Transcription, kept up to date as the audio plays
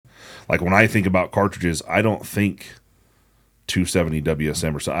Like when I think about cartridges, I don't think 270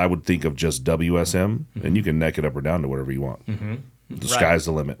 WSM or so. I would think of just WSM, and you can neck it up or down to whatever you want. The sky's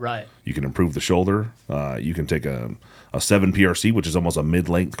the limit. Right. You can improve the shoulder. You can take a 7 PRC, which is almost a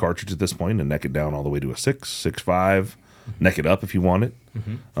mid-length cartridge at this point, and neck it down all the way to a 6, 6.5. Neck it up if you want it.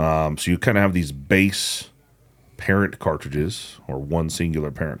 So you kind of have these base parent cartridges, or one singular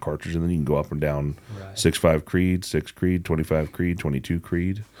parent cartridge, and then you can go up and down 6.5 Creed, 6 Creed, 25 Creed, 22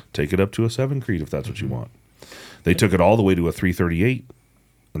 Creed. Take it up to a 7 Creed if that's what you want. They took it all the way to a 338,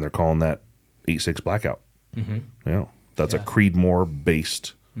 and they're calling that 8.6 Blackout. Yeah. That's a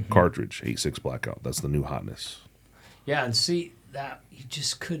Creedmoor-based cartridge, 8.6 Blackout. That's the new hotness. Yeah, and see, that you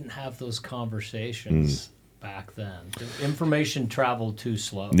just couldn't have those conversations back then. The information traveled too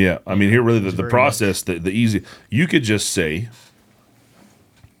slow. Yeah, I mean, here really the process, the easy, you could just say,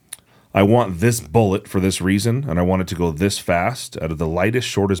 I want this bullet for this reason, and I want it to go this fast out of the lightest,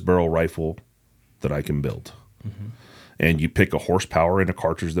 shortest barrel rifle that I can build. And you pick a horsepower in a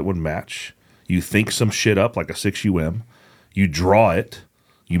cartridge that would match. You think some shit up like a 6UM. You draw it.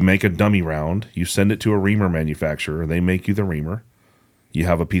 You make a dummy round. You send it to a reamer manufacturer. They make you the reamer. You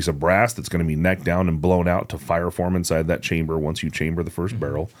have a piece of brass that's going to be necked down and blown out to fire form inside that chamber once you chamber the first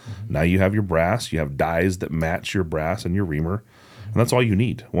barrel. Now you have your brass. You have dies that match your brass and your reamer. And that's all you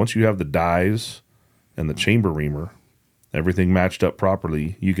need. Once you have the dies and the chamber reamer, everything matched up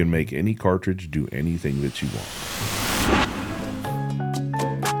properly, you can make any cartridge do anything that you want.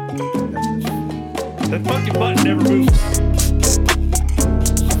 That fucking button never moves.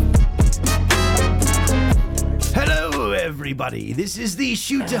 Hello, everybody. This is the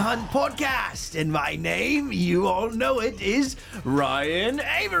Shoot to Hunt podcast, and my name, you all know it, is Ryan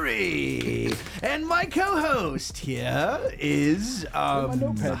Avery. And my co-host here is Where'd my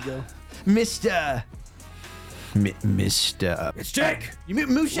notepad go? Mr. It's Jake. You mean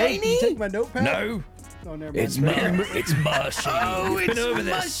Wait, you Mushaney? take my notepad? No, Oh, never mind. it's Mushy. Oh, We've been it's over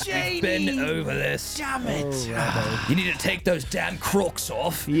this. We've been Mushaney. over this. Damn it. You need to take those damn crocs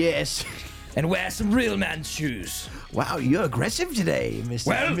off Yes. and wear some real man's shoes. Wow, you're aggressive today, Mr.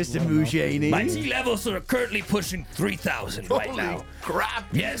 Well, Mr. Mushaney. My T levels are currently pushing 3,000 right Holy now. crap.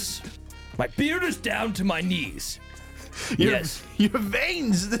 Yes, my beard is down to my knees. Yes, Your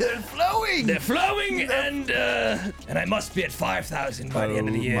veins, they're flowing. they're flowing, and I must be at 5,000 by the end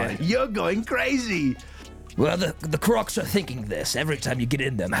of the year. You're going crazy. Well, the crocs are thinking this every time you get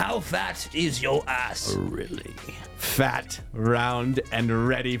in them. How fat is your ass? Really? Fat, round, and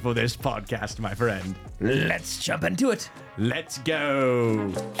ready for this podcast, my friend. Let's jump into it. Let's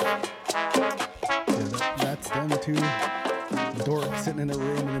go. That's them two dorks sitting in a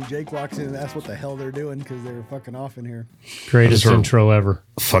room, and then Jake walks in and asks what the hell they're doing because they're fucking off in here. Greatest Sure. intro ever.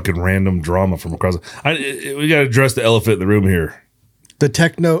 Fucking random drama from across. We got to address the elephant in the room here. The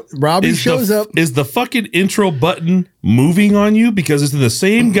techno Robby shows up. Is the fucking intro button moving on you? Because it's in the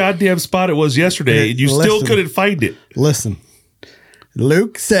same goddamn spot it was yesterday, and you still Listen. couldn't find it. Listen,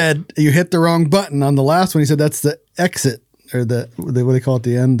 Luke said you hit the wrong button on the last one. He said that's the exit or the what do they call it?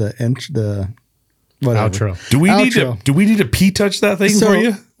 The end, the whatever. Outro. Do we Outro. need to p-touch that thing So for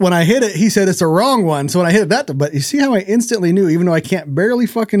you? when I hit it, he said it's a wrong one. So when I hit that, but you see how I instantly knew, even though I can't barely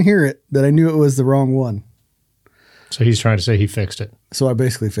fucking hear it, that I knew it was the wrong one. So he's trying to say he fixed it. So I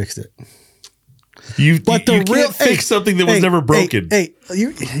basically fixed it. You But you the can't real fix something that was never broken. Hey,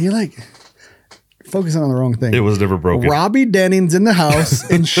 you like focusing on the wrong thing. It was never broken. Robbie Denning's in the house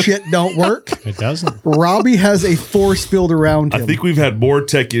and shit don't work. It doesn't. Robbie has a force field around him. I think we've had more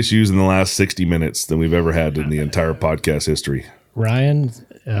tech issues in the last 60 minutes than we've ever had in the entire podcast history. Ryan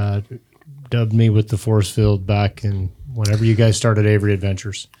dubbed me with the force field back in whenever you guys started Avery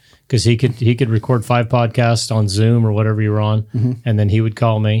Adventures, because he could record 5 podcasts on Zoom or whatever you were on, and then he would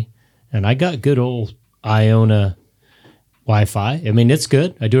call me, and I got good old Iona Wi-Fi. I mean, it's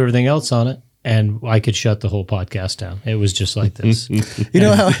good. I do everything else on it, and I could shut the whole podcast down. It was just like this. You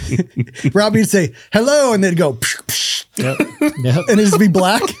know how Robbie'd say hello and they'd go psh, psh, Yep. and it'd just be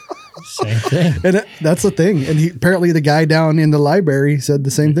black. Same thing. And that's the thing. And apparently the guy down in the library said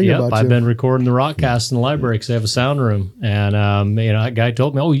the same thing Yep, about I've you. been recording the Rockcast in the library because they have a sound room. And, that guy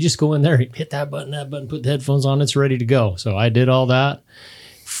told me, oh, you just go in there, hit that button, put the headphones on, it's ready to go. So I did all that.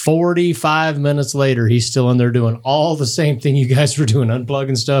 45 minutes later, he's still in there doing all the same thing you guys were doing,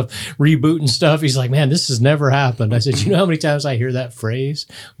 unplugging stuff, rebooting stuff. He's like, man, this has never happened. I said, you know how many times I hear that phrase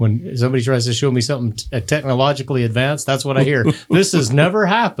when somebody tries to show me something technologically advanced? That's what I hear. This has never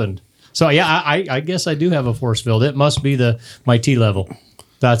happened. So, yeah, I guess I do have a force field. It must be my T level.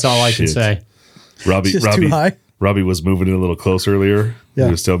 That's all I can Shit. say. Robbie too high. Robbie was moving in a little close earlier. Yeah.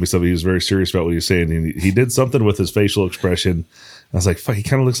 He was telling me something. He was very serious about what he was saying. He did something with his facial expression I was like, fuck, he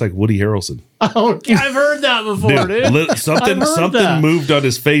kind of looks like Woody Harrelson. Oh, I've heard that before, dude. Something moved on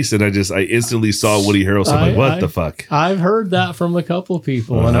his face, and I instantly saw Woody Harrelson. I'm like, what the fuck? I've heard that from a couple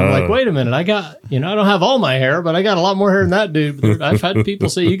people, and I'm like, wait a minute, I got, I don't have all my hair, but I got a lot more hair than that dude. But I've had people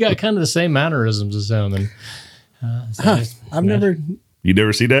say you got kind of the same mannerisms as him, and I've never. You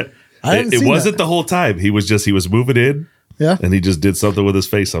never see that? It wasn't the whole time. He was moving in. Yeah. And he just did something with his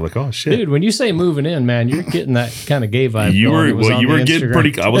face. I'm like, oh shit. Dude, when you say moving in, man, you're getting that kind of gay vibe. You were getting Instagram.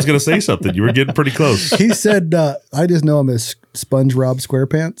 pretty. I was going to say something. You were getting pretty close. He said, I just know him as Sponge Rob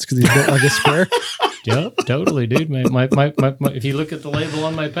SquarePants because he's built like a square. Yep, totally, dude. My, if you look at the label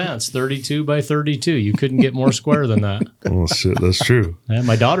on my pants, 32 by 32, you couldn't get more square than that. Oh shit, that's true. Yeah,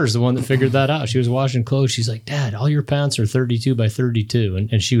 my daughter's the one that figured that out. She was washing clothes. She's like, Dad, all your pants are 32 by 32.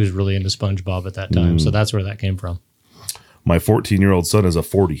 And she was really into SpongeBob at that time. So that's where that came from. My 14-year-old son is a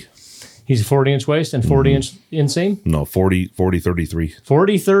 40. He's a 40-inch waist and 40-inch inseam? No, 33.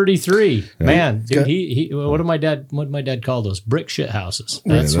 33. Yeah. Man, dude, he what did my dad call those? Brick shit houses.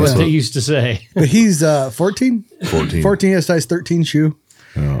 That's what they used to say. But he's 14? 14 has size 13 shoe.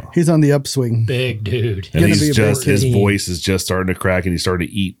 Oh. He's on the upswing. Big dude. And his voice is just starting to crack, and he's starting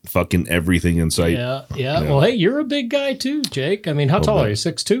to eat fucking everything in sight. Yeah. Well, hey, you're a big guy too, Jake. I mean, how tall are you?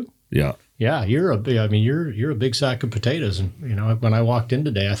 6'2"? Yeah. Yeah, you're a big sack of potatoes, and when I walked in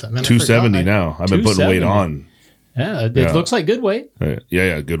today, I thought, man, 270 now. I've been putting weight on. Yeah, it looks like good weight.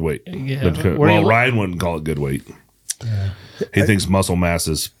 Yeah, good weight. Yeah. Well, Ryan wouldn't call it good weight. Yeah. He thinks muscle mass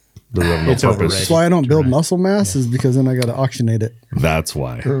is doesn't have no purpose. Overrated. That's why I don't build muscle mass is because then I got to auctionate it. That's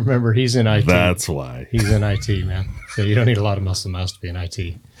why. Remember, he's in IT. That's why he's in IT, man. So you don't need a lot of muscle mass to be in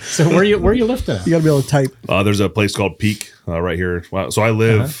IT. So where are you lifting at? You got to be able to type. There's a place called Peak right here. So I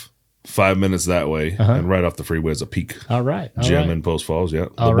live 5 minutes that way, and right off the freeway is a Peak. All right. Gym in Post Falls. Yeah,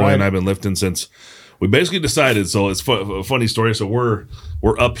 the boy and I've been lifting since we basically decided. So it's a funny story. So we're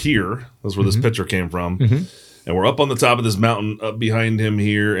up here. That's where this picture came from. And we're up on the top of this mountain up behind him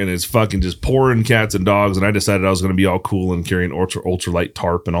here, and it's fucking just pouring cats and dogs. And I decided I was going to be all cool and carrying ultralight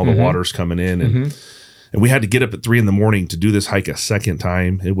tarp, and all the water's coming in, and we had to get up at 3 a.m. to do this hike a second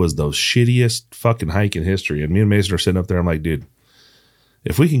time. It was the shittiest fucking hike in history. And me and Mason are sitting up there. I'm like, dude,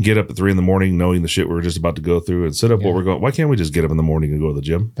 if we can get up at 3 a.m. knowing the shit we were just about to go through and set up what we're going, why can't we just get up in the morning and go to the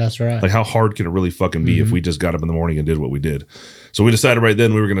gym? That's right. Like, how hard can it really fucking be if we just got up in the morning and did what we did? So we decided right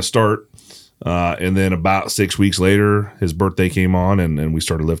then we were going to start. And then about 6 weeks later, his birthday came on, and we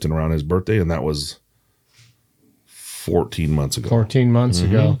started lifting around his birthday, and that was 14 months ago. 14 months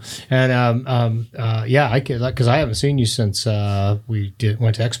ago. And I could, because I haven't seen you since we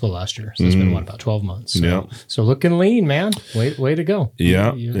went to Expo last year. So it's been about 12 months. So, so looking lean, man. Way to go.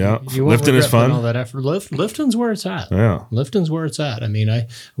 Yeah, You lifting is fun. All that effort. Lifting's where it's at. Yeah, lifting's where it's at. I mean, I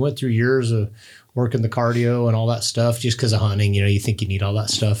went through years of working the cardio and all that stuff just because of hunting. You think you need all that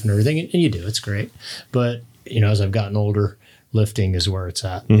stuff and everything, and you do. It's great. But as I've gotten older, lifting is where it's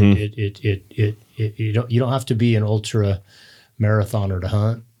at. You don't have to be an ultra marathoner to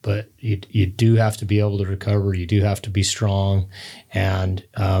hunt, but you do have to be able to recover. You do have to be strong. And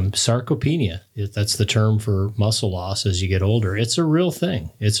sarcopenia, that's the term for muscle loss as you get older. It's a real thing.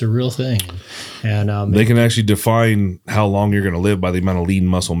 And they can actually define how long you're going to live by the amount of lean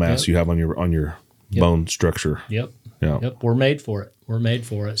muscle mass you have on your bone structure. Yep. We're made for it.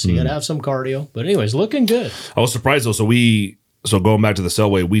 So you got to have some cardio. But anyways, looking good. I was surprised though. So going back to the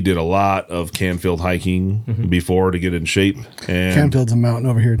Selway, we did a lot of Canfield hiking before to get in shape. And Canfield's a mountain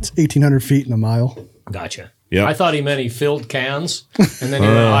over here. It's 1,800 feet in a mile. Gotcha. Yep. I thought he meant he filled cans and then he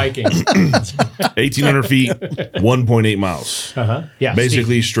went hiking. 1,800 feet, 1.8 miles. Yeah.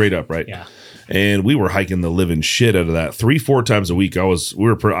 Basically straight up, right? Yeah. And we were hiking the living shit out of that 3-4 times a week. I was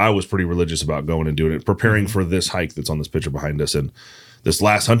pretty religious about going and doing it, preparing for this hike that's on this picture behind us. And this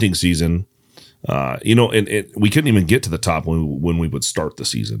last hunting season, and we couldn't even get to the top when we would start the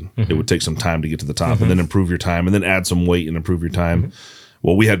season. It would take some time to get to the top, and then improve your time, and then add some weight and improve your time.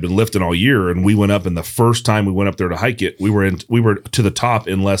 Well, we had been lifting all year, and we went up, and the first time we went up there to hike it, we were to the top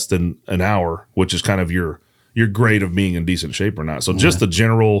in less than an hour, which is kind of your grade of being in decent shape or not. So just the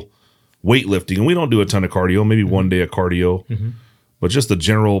general weightlifting, and we don't do a ton of cardio, maybe one day of cardio, but just the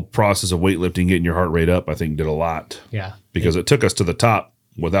general process of weightlifting, getting your heart rate up, I think did a lot. Yeah. Because it took us to the top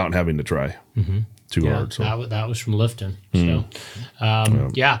without having to try too hard. So that was from lifting. So,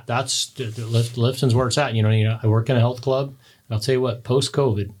 that's lifting's where it's at. I work in a health club. I'll tell you what,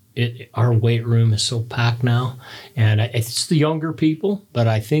 post-COVID, our weight room is so packed now, and it's the younger people, but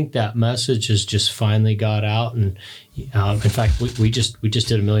I think that message has just finally got out, and In fact, we just did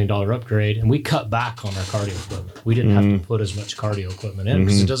 $1 million upgrade, and we cut back on our cardio equipment. We didn't have to put as much cardio equipment in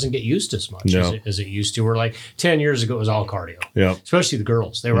because it doesn't get used as much as it used to. We're like 10 years ago, it was all cardio. Yeah. Especially the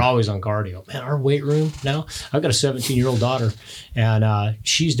girls. They were always on cardio. Man, our weight room now, I've got a 17-year-old daughter, and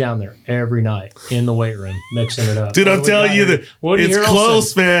she's down there every night in the weight room mixing it up. Dude, I'm telling you that Woody it's Harrelson.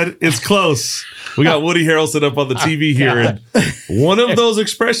 close, man. It's close. We got Woody Harrelson up on the TV here, and one of those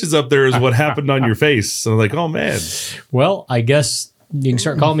expressions up there is what happened on your face. So I'm like, oh man. Well, I guess you can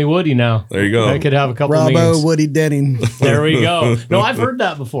start calling me Woody now. There you go. I could have a couple Robbo meetings. Woody Denning. There we go. No, I've heard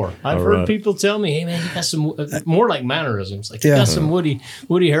that before. I've All heard right. people tell me, "Hey, man, you got some more like mannerisms. Like you Yeah. got some Woody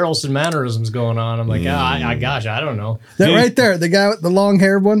Harrelson mannerisms going on." I'm like, I don't know. That right there, the guy with the long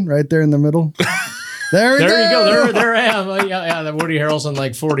haired one, right there in the middle. There we There you go. go. There I am. Yeah, that Woody Harrelson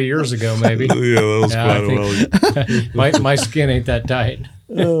like 40 years ago, maybe. Yeah, that was Yeah, quite I a while. my skin ain't that tight.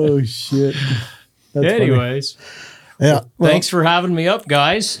 Oh shit. That's funny. Anyways, Yeah. Well, thanks for having me up,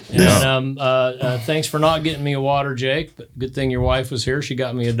 guys. And thanks for not getting me a water, Jake. But good thing your wife was here. She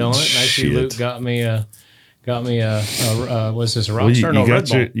got me a donut. And I see Shit. Luke got me a what's this, a Well, you, Rockstar? No, Red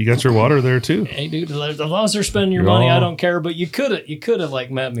Bull. you got your water there too. Hey, dude, as long as they're spending your money, I don't care. But you could have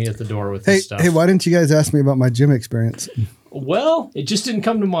like met me at the door with this stuff. hey, why didn't you guys ask me about my gym experience? Well, it just didn't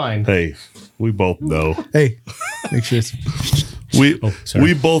come to mind. Hey, we both know. Hey, make sure it's sorry.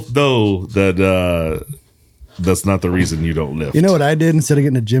 We both know that that's not the reason you don't lift. You know what I did instead of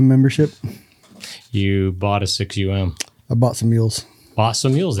getting a gym membership? You bought a 6UM. I bought some mules Bought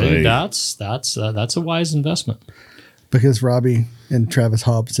some mules. Hey. That's a wise investment. because Robby and Travis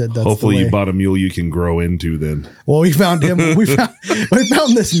Hobbs said that's Hopefully the way. you bought a mule you can grow into then. Well, we found him. We found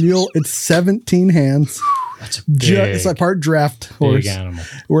this mule. It's 17 hands. That's a big, It's like part draft horse. big animal.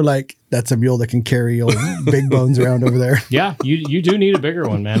 We're like, that's a mule that can carry old big bones around over there. Yeah, you do need a bigger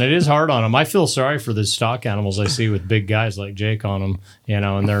one, man. It is hard on them. I feel sorry for the stock animals I see with big guys like Jake on them,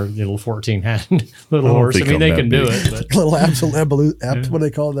 and their little 14-hand little don't horse. I think mean, I'm they that can do big. it, but Little what do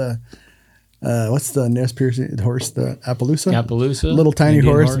they call the? What's the nest piercing horse? The Appaloosa. Appaloosa, Little tiny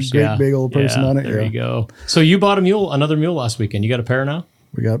Indian horse, great big old person on it. There Yeah. you go. So you bought another mule last weekend. You got a pair now?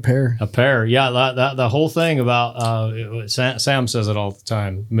 We got a pair. A pair, yeah. That the whole thing about Sam says it all the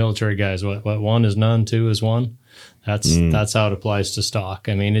time. Military guys, what one is none, two is one. That's how it applies to stock.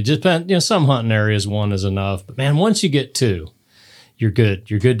 I mean, it just depends. Some hunting areas one is enough, but man, once you get two, you're good.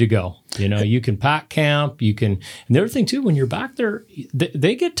 You're good to go. You can pack camp. You can. And the other thing too, when you're back there,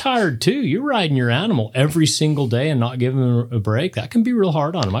 they get tired too. You're riding your animal every single day and not giving them a break. That can be real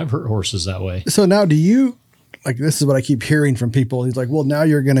hard on them. I've hurt horses that way. So now, do you like? This is what I keep hearing from people. He's like, "Well, now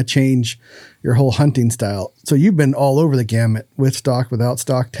you're going to change your whole hunting style." So you've been all over the gamut with stock, without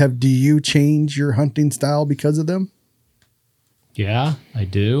stock. Do you change your hunting style because of them? Yeah, I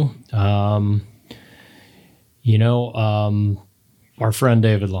do. Our friend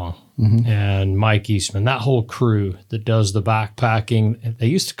David Long and Mike Eastman, that whole crew that does the backpacking, they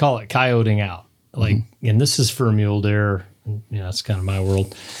used to call it coyoting out. And this is for a mule deer. That's kind of my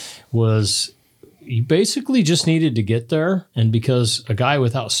world. Was you basically just needed to get there, and because a guy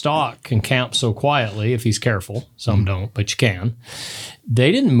without stock can camp so quietly if he's careful, some don't, but you can.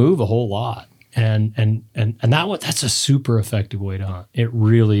 They didn't move a whole lot. And that's a super effective way to hunt. It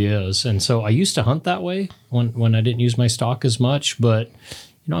really is. And so I used to hunt that way when I didn't use my stock as much, but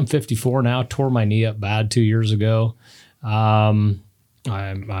I'm 54 now, tore my knee up bad 2 years ago.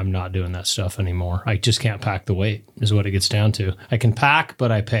 I'm not doing that stuff anymore. I just can't pack the weight is what it gets down to. I can pack, but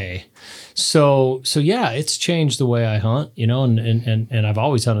I pay. So yeah, it's changed the way I hunt, and I've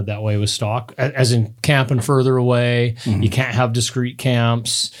always hunted that way with stock, as in camping further away. You can't have discrete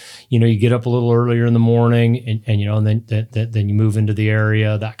camps. You get up a little earlier in the morning and then you move into the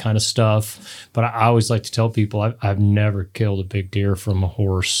area, that kind of stuff. But I always like to tell people I've never killed a big deer from a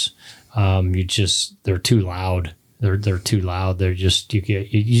horse. They're too loud. They're too loud. They're just you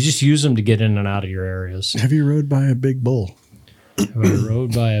just use them to get in and out of your areas. Have you rode by a big bull? Have I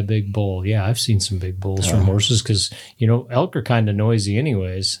rode by a big bull? Yeah, I've seen some big bulls from horses because elk are kind of noisy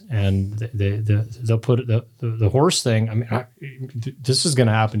anyways, and they'll put the horse thing. I mean, this is going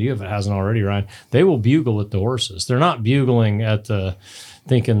to happen to you if it hasn't already, Ryan. They will bugle at the horses. They're not bugling at the.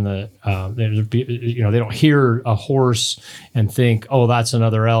 Thinking that they don't hear a horse and think, oh, that's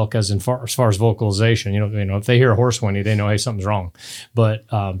another elk. As far as vocalization, if they hear a horse whinny, they know, hey, something's wrong. But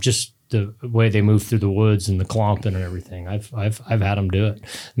just the way they move through the woods and the clomping and everything, I've had them do it.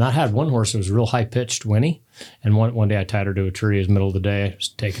 And I had one horse that was real high pitched whinny, and one day I tied her to a tree. It was the middle of the day. I was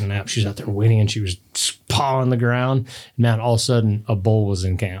taking a nap. She was out there whinnying, and she was paw on the ground. Man, all of a sudden a bull was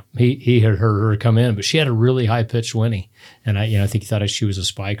in camp. He had heard her come in, but she had a really high pitched whinny, and I think he thought she was a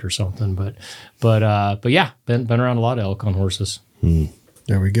spike or something. But yeah, been around a lot of elk on horses.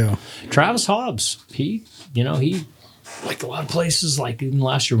 There we go. Travis Hobbs, he like a lot of places, like even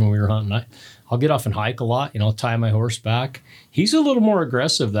last year when we were hunting, I'll get off and hike a lot, tie my horse back. He's a little more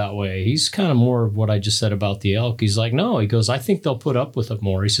aggressive that way. He's kind of more of what I just said about the elk. He's like, no, he goes, I think they'll put up with it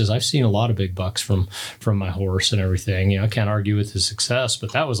more. He says, I've seen a lot of big bucks from my horse and everything. I can't argue with his success,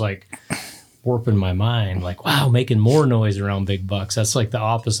 but that was like warping my mind. Like, wow, making more noise around big bucks. That's like the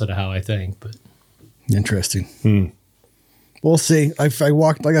opposite of how I think. But interesting. We'll see. I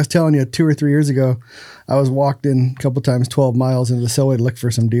walked, like I was telling you, 2 or 3 years ago, I was walked in a couple times 12 miles into the Selway to look for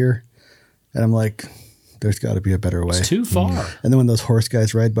some deer. And I'm like, there's got to be a better way. It's too far. And then when those horse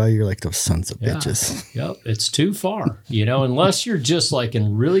guys ride by, you're like, those sons of bitches. Yep. It's too far, unless you're just like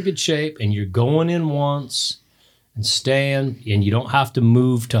in really good shape and you're going in once and staying and you don't have to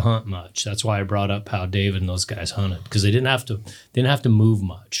move to hunt much. That's why I brought up how David and those guys hunted, because they didn't have to move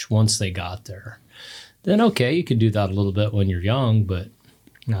much once they got there. Then okay, you can do that a little bit when you're young, but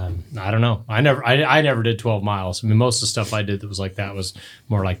I don't know. I never did 12 miles. I mean, most of the stuff I did that was like that was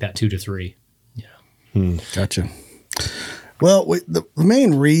more like that 2 to 3. Yeah. Gotcha. Well, the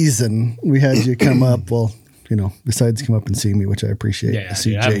main reason we had you come up, besides come up and see me, which I appreciate. Yeah,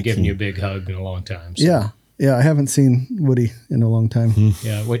 see I haven't given you a big hug in a long time. So. Yeah, I haven't seen Woody in a long time.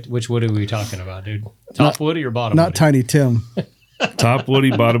 Yeah, which Woody are we talking about, dude? Top Woody or bottom Not Woody? Tiny Tim. Top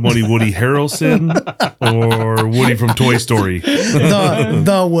Woody, bottom Woody, Woody Harrelson, or Woody from Toy Story?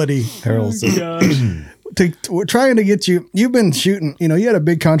 the Woody Harrelson. We're trying to get you. You've been shooting. You had a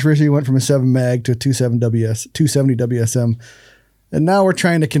big controversy. You went from a 7 mag to a 270 WSM, and now we're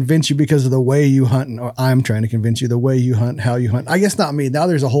trying to convince you because of the way you hunt. Or I'm trying to convince you the way you hunt, how you hunt. I guess not me. Now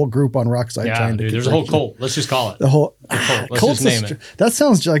there's a whole group on Rockside trying to. There's a whole cult. Let's just call it the whole cult. Let's cult. just name it. That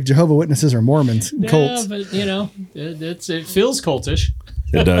sounds like Jehovah's Witnesses or Mormons. Cults. Yeah, but it feels cultish.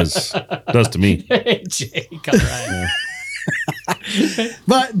 It does. It does to me. Hey, Jake, all right.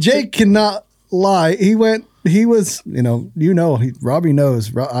 But Jake cannot lie. He was, Robby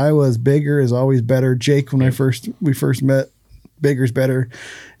knows. I was bigger is always better. Jake, when we first met, bigger's better.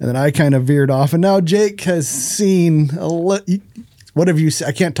 And then I kind of veered off. And now Jake has seen what have you seen?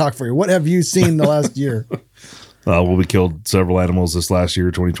 I can't talk for you. What have you seen the last year? We killed several animals this last year,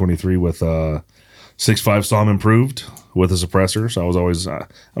 2023, with 6.5 SOM improved with a suppressor. So I was always, I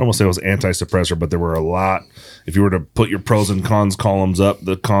don't want to say I was anti-suppressor, but there were a lot. If you were to put your pros and cons columns up,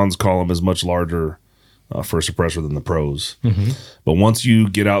 the cons column is much larger for a suppressor than the pros. Mm-hmm. But once you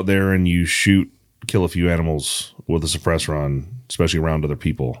get out there and you kill a few animals with a suppressor on, especially around other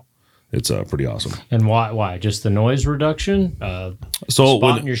people, it's pretty awesome. And why? Just the noise reduction?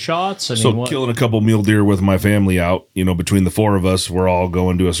 Spotting your shots? Killing a couple mule deer with my family out, between the 4 of us, we're all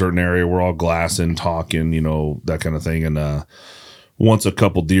going to a certain area. We're all glassing, talking, that kind of thing. And once a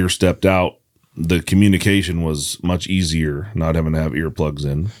couple deer stepped out, the communication was much easier, not having to have earplugs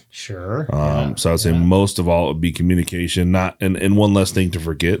in. Sure. So I'd say most of all, it would be communication, and one less thing to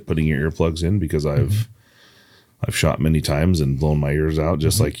forget, putting your earplugs in, because I've shot many times and blown my ears out,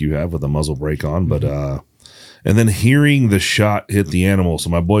 just like you have with a muzzle brake on. But and then hearing the shot hit the animal. So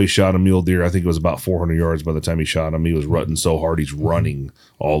my boy shot a mule deer. I think it was about 400 yards by the time he shot him. He was rutting so hard, he's running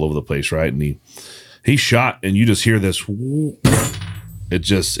all over the place, right? And he shot, and you just hear this. It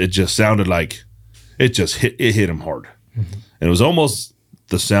just sounded like it hit him hard, and it was almost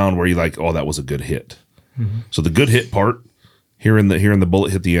the sound where you like, oh, that was a good hit. So the good hit part, hearing the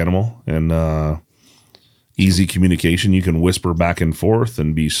bullet hit the animal, and easy communication. You can whisper back and forth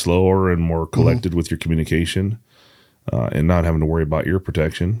and be slower and more collected with your communication, and not having to worry about ear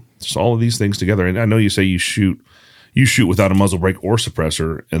protection. Just all of these things together. And I know you say you shoot without a muzzle brake or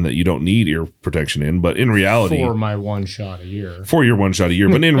suppressor, and that you don't need ear protection in, but in reality, for my 1 shot a year. For your 1 shot a year,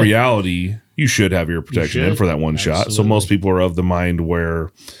 but in reality, you should have ear protection in for that one shot. So most people are of the mind where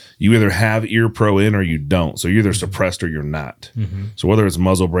you either have ear pro in or you don't. So you're either suppressed or you're not. So whether it's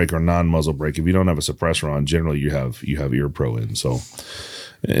muzzle brake or non-muzzle brake, if you don't have a suppressor on, generally you have ear pro in. So,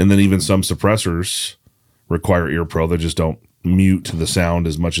 and then even some suppressors require ear pro. They just don't mute the sound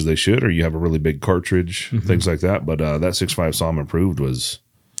as much as they should, or you have a really big cartridge, things like that. But that 6.5 SOM improved was.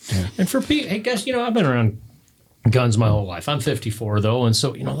 Yeah. And for people, hey guys, I've been around guns my whole life. I'm 54 though, and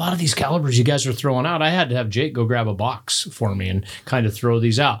so a lot of these calibers you guys are throwing out, I had to have Jake go grab a box for me and kind of throw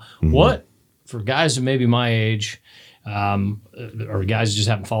these out. What for guys of maybe my age, or guys just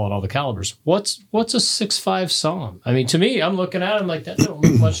haven't followed all the calibers. What's a 6.5 SAUM? I mean, to me, I'm looking at it, I'm like, that don't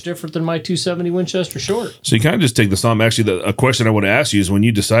look much different than my 270 Winchester short. So you kind of just take the SAUM. Actually, a question I want to ask you is when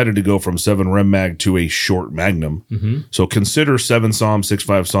you decided to go from 7 Rem Mag to a short Magnum. So consider 7 SAUM,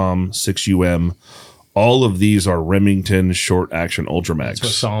 6.5 SAUM, 6 UM. All of these are Remington short action Ultra Mags.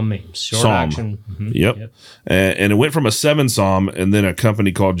 That's what SAUM means. Short SAUM. action. Yep. And it went from a 7 SAUM, and then a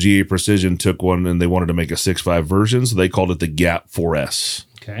company called GA Precision took one, and they wanted to make a 6.5 version, so they called it the Gap 4S.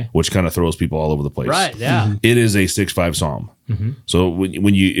 Okay. Which kind of throws people all over the place. Right, yeah. It is a 6.5 SAUM. So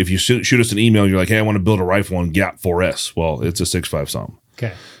if you shoot us an email, you're like, hey, I want to build a rifle on Gap 4S. Well, it's a 6.5 SAUM.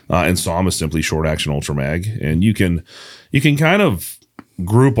 Okay. And SAUM is simply short action Ultra Mag, and you can kind of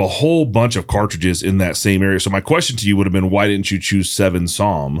group a whole bunch of cartridges in that same area. So my question to you would have been, why didn't you choose 7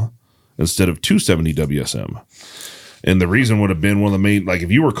 SAUM instead of 270 WSM? And the reason would have been one of the main, like if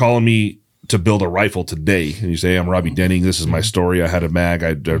you were calling me to build a rifle today and you say, hey, I'm Robby Denning, this is my story, I had a mag,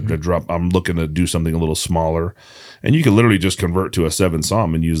 I dropped, I'm looking to do something a little smaller, and you can literally just convert to a 7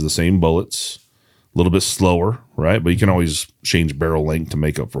 SAUM and use the same bullets, a little bit slower, right? But you can always change barrel length to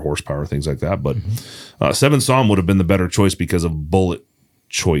make up for horsepower, things like that. But 7 SAUM would have been the better choice because of bullet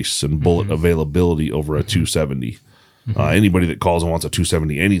choice and bullet availability over a 270. Anybody that calls and wants a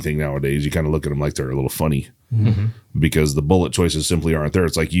 270 anything nowadays, you kind of look at them like they're a little funny because the bullet choices simply aren't there.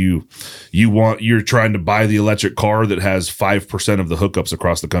 It's like you're trying to buy the electric car that has 5% of the hookups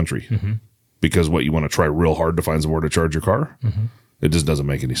across the country because you want to try real hard to find somewhere to charge your car. It just doesn't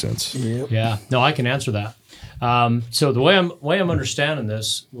make any sense. Yeah, no, I can answer that. So the way I'm understanding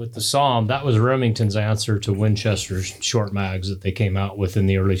this with the SAUM, that was Remington's answer to Winchester's short mags that they came out with in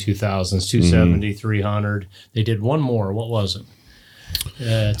the early 2000s, 270, 300. They did one more. What was it?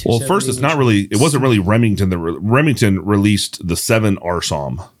 Well, first, it wasn't really Remington. Remington released the 7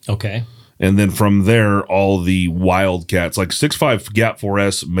 RSAUM. Okay. And then from there, all the Wildcats, like 6.5 Gap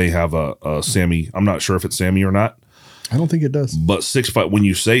 4S may have a SAMI. I'm not sure if it's SAMI or not. I don't think it does. But 6.5, when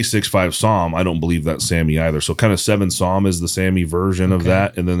you say 6.5 SAUM, I don't believe that's SAMI either. So kind of 7 SAUM is the SAMI version of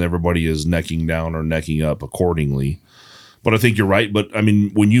that, and then everybody is necking down or necking up accordingly. But I think you're right. But I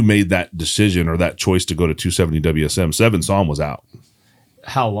mean, when you made that decision or that choice to go to 270 WSM, 7 SAUM was out.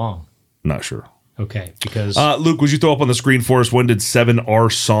 How long? Not sure. Okay, because Luke, would you throw up on the screen for us when did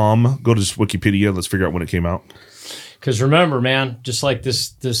 7R SAUM go to Wikipedia? Let's figure out when it came out. Because remember, man, just like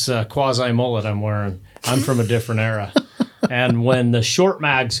this quasi mullet I'm wearing, I'm from a different era. And when the short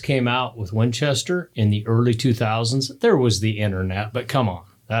mags came out with Winchester in the early 2000s, there was the internet. But come on,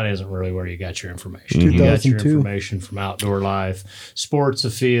 that isn't really where you got your information. You got your information from Outdoor Life, Sports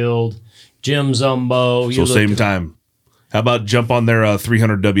Afield, Jim Zumbo. So same time. How about jump on their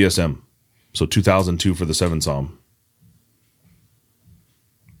 300 WSM? So 2002 for the 7 SAUM.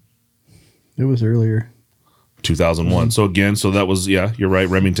 It was earlier. 2001. So again, that was, you're right,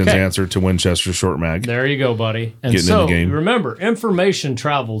 Remington's answer to Winchester short mag. There you go, buddy. And getting in the game. Remember, information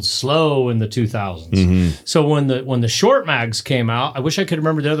traveled slow in the 2000s. So when the short mags came out, I wish I could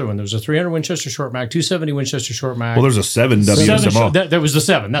remember the other one. There was a 300 Winchester short mag, 270 Winchester short mag. Well, there's a 7 WSM. There was the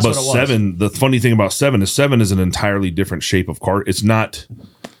 7. That's what it was. 7, the funny thing about 7 is an entirely different shape of cart. It's not...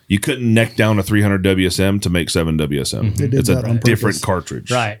 You couldn't neck down a 300 WSM to make 7 WSM. It's a different cartridge,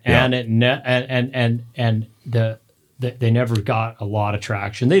 right? Yeah. And they never got a lot of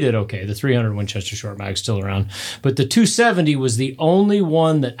traction. They did okay. The 300 Winchester short mag's still around, but the 270 was the only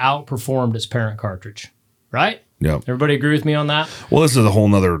one that outperformed its parent cartridge. Right? Yeah. Everybody agree with me on that? Well, this is a whole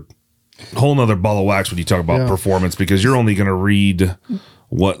nother ball of wax when you talk about performance, because you're only going to read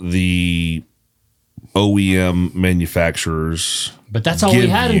what the OEM manufacturers. But that's all we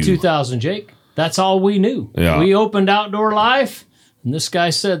had in 2000, Jake. That's all we knew. Yeah. We opened Outdoor Life, and this guy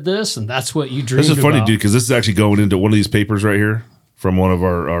said this, and that's what you dreamed about. This is funny, dude, because this is actually going into one of these papers right here from one of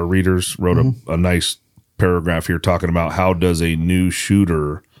our readers. Wrote a nice paragraph here talking about how does a new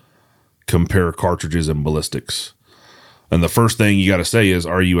shooter compare cartridges and ballistics. And the first thing you got to say is,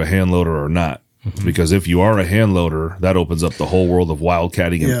 are you a hand loader or not? Because if you are a hand loader, that opens up the whole world of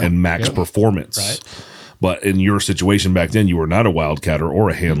wildcatting and max performance. Right. But in your situation back then, you were not a wildcatter or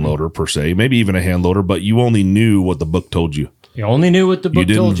a hand loader per se, maybe even a hand loader, but you only knew what the book told you. You only knew what the book told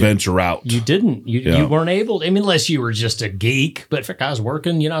you. You didn't venture out. You didn't. You weren't able. I mean, unless you were just a geek. But in fact, I was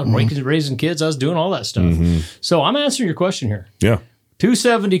working, raising kids. I was doing all that stuff. So I'm answering your question here. Yeah.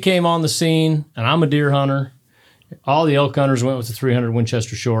 270 came on the scene, and I'm a deer hunter. All the elk hunters went with the 300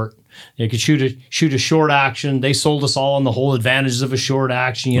 Winchester short. You could shoot a short action. They sold us all on the whole advantages of a short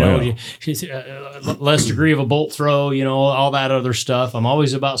action, less degree of a bolt throw, all that other stuff. I'm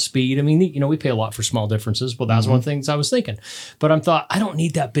always about speed. I mean, we pay a lot for small differences. Well, that's one of the things I was thinking. But I thought, I don't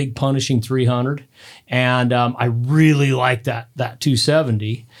need that big punishing 300. And I really like that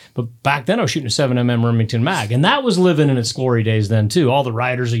 270. But back then I was shooting a 7mm Remington mag. And that was living in its glory days then too. All the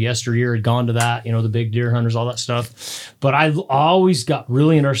riders of yesteryear had gone to that, the big deer hunters, all that stuff. But I always got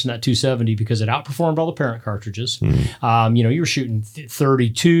really interested in that 270 because it outperformed all the parent cartridges. You were shooting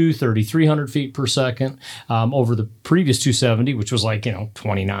 3,300 feet per second over the previous 270, which was like,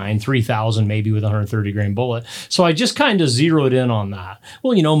 29, 3,000 maybe with a 130 grain bullet. So I just kind of zeroed in on that.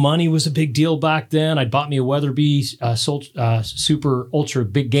 Well, money was a big deal back then. I bought me a Weatherby Super Ultra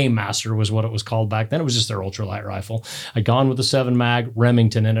Big Game Master was what it was called back then. It was just their ultralight rifle. I'd gone with the 7 mag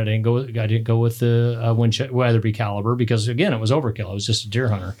Remington, and I didn't go with the Weatherby caliber because again it was overkill. I was just a deer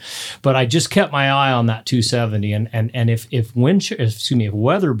hunter, but I just kept my eye on that 270. And if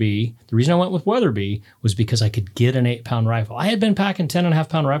Weatherby, the reason I went with Weatherby was because I could get an 8-pound rifle. I had been packing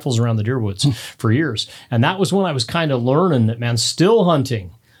 10.5-pound rifles around the deer woods for years, and that was when I was kind of learning that, man, still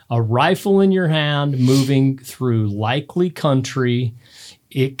hunting. A rifle in your hand, moving through likely country,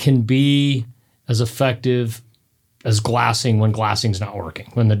 it can be as effective as glassing when glassing's not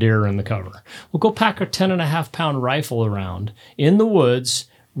working, when the deer are in the cover. Well, go pack a 10.5-pound rifle around in the woods,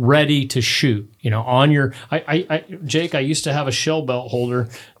 ready to shoot. On your, Jake, I used to have a shell belt holder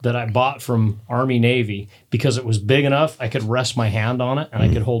that I bought from Army Navy because it was big enough I could rest my hand on it and I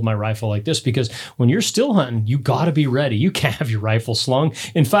could hold my rifle like this, because when you're still hunting, you got to be ready. You can't have your rifle slung.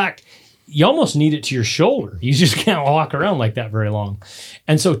 In fact, you almost need it to your shoulder. You just can't walk around like that very long.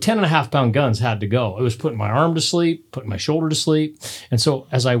 And so 10.5-pound guns had to go. It was putting my arm to sleep, putting my shoulder to sleep. And so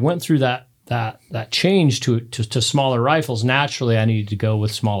as I went through that change to smaller rifles, naturally I needed to go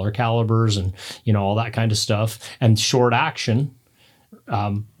with smaller calibers and all that kind of stuff. And short action,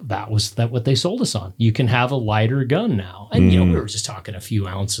 that was what they sold us on. You can have a lighter gun now, and we were just talking a few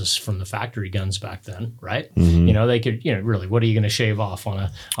ounces from the factory guns back then, right? They could, really, what are you going to shave off on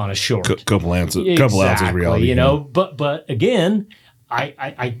a short? Couple ounces, exactly, reality. But again.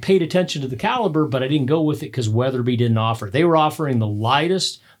 I paid attention to the caliber, but I didn't go with it because Weatherby didn't offer. They were offering the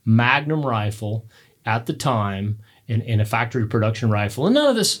lightest Magnum rifle at the time in a factory production rifle, and none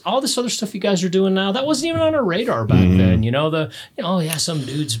of this, all this other stuff you guys are doing now, that wasn't even on our radar back then. Some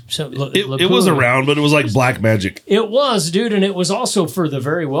dudes. It was around, but it was like black magic. It was, dude, and it was also for the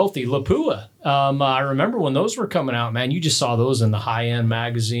very wealthy. Lapua. I remember when those were coming out, man. You just saw those in the high-end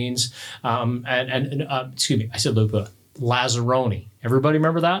magazines. Excuse me, I said Lapua. Lazzaroni. Everybody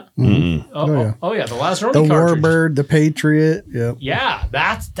remember that? Mm-hmm. Oh yeah, the Lazzaroni the cartridge. Warbird, the Patriot. Yep. Yeah,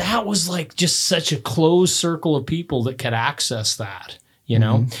 that was like just such a closed circle of people that could access that,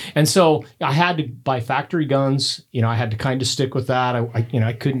 And so I had to buy factory guns. I had to kind of stick with that.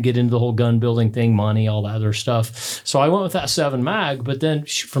 I couldn't get into the whole gun building thing, money, all that other stuff. So I went with that 7 mag. But then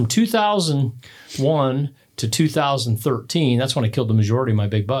from 2001 to 2013, that's when I killed the majority of my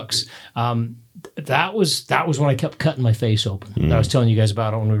big bucks. That was when I kept cutting my face open. That I was telling you guys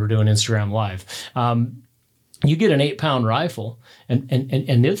about it when we were doing Instagram Live. You get an 8-pound rifle, and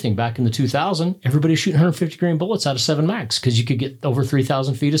the other thing, back in the 2000, everybody was shooting 150 grain bullets out of 7 mags because you could get over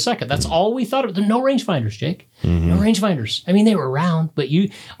 3,000 feet a second. That's all we thought of. There were no rangefinders, Jake. No rangefinders. I mean, they were around, but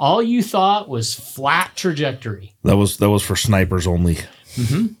all you thought was flat trajectory. That was for snipers only.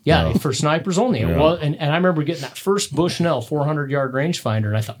 Mm-hmm. Yeah, for snipers only. Yeah. Well, and I remember getting that first Bushnell 400-yard rangefinder,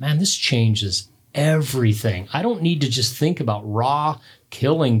 and I thought, man, this changes everything. I don't need to just think about raw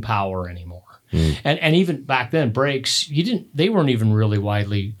killing power anymore. And even back then, brakes, they weren't even really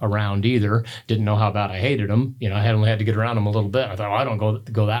widely around either. Didn't know how bad I hated them. I only had to get around them a little bit. I thought, I don't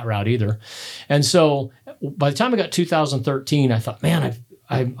go that route either. And so by the time I got 2013, I thought, man,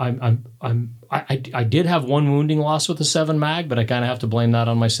 I did have one wounding loss with the 7 mag, but I kind of have to blame that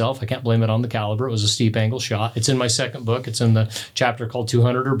on myself. I can't blame it on the caliber. It was a steep angle shot. It's in my second book. It's in the chapter called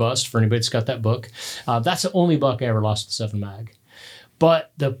 200 or Bust for anybody that's got that book. That's the only buck I ever lost with the 7 mag.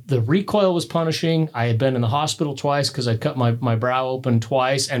 But the recoil was punishing. I had been in the hospital twice because I'd cut my brow open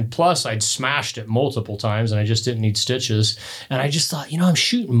twice, and plus I'd smashed it multiple times, and I just didn't need stitches. And I just thought, I'm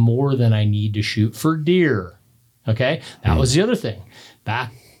shooting more than I need to shoot for deer. Okay? That was the other thing.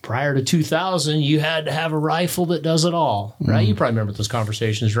 Back prior to 2000, you had to have a rifle that does it all, right? You probably remember those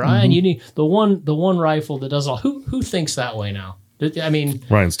conversations, Ryan. You need the one rifle that does all. Who thinks that way now? I mean,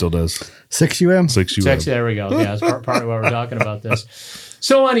 Ryan still does. 6UM. 6UM. There we go. Yeah, that's part of why we're talking about this.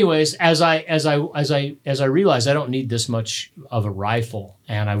 So, anyways, as I realized I don't need this much of a rifle,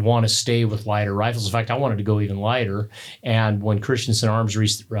 and I want to stay with lighter rifles. In fact, I wanted to go even lighter. And when Christensen Arms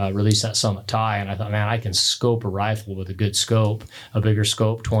released that Summit tie, and I thought, man, I can scope a rifle with a good scope, a bigger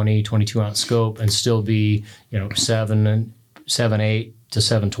scope, 22 ounce scope, and still be 7.8 to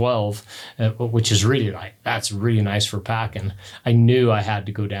 712, which is really nice. That's really nice for packing. I knew I had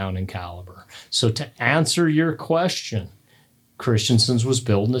to go down in caliber. So to answer your question, Christensen's was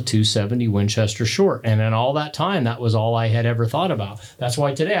building a 270 Winchester short. And in all that time, that was all I had ever thought about. That's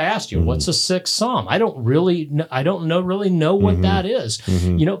why today I asked you, what's a 6 SAUM? I don't really know what that is.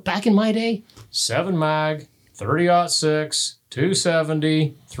 Back in my day, 7 mag, 30-06,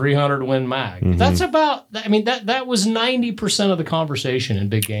 270, 300 Win mag. That's about, that was 90% of the conversation in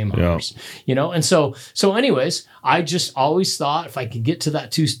big game hunters, And so anyways, I just always thought if I could get to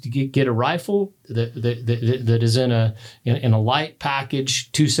that get a rifle that is in a light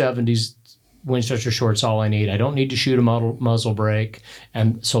package, 270s, Winchester short's all I need. I don't need to shoot a muzzle brake.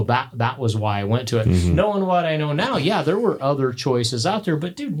 And so that was why I went to it. Knowing what I know now, yeah, there were other choices out there,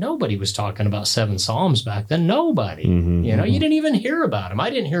 but dude, nobody was talking about 7 SAUMs back then. Nobody. You didn't even hear about them. I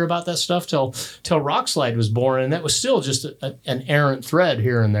didn't hear about that stuff till Rockslide was born, and that was still just an errant thread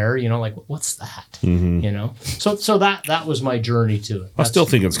here and there, like, what's that? So that was my journey to it. I still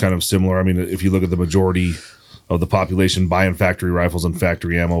think it's kind of similar. I mean, if you look at the majority of the population buying factory rifles and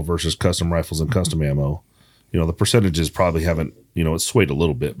factory ammo versus custom rifles and custom ammo, the percentages probably haven't, it's swayed a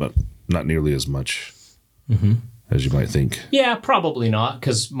little bit, but not nearly as much as you might think. Yeah, probably not,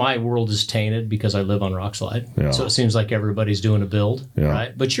 because my world is tainted because I live on Rockslide. Yeah. So it seems like everybody's doing a build,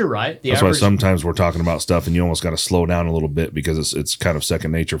 right? But you're right. That's why sometimes we're talking about stuff and you almost got to slow down a little bit because it's kind of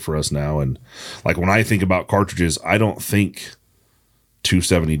second nature for us now. And like when I think about cartridges, I don't think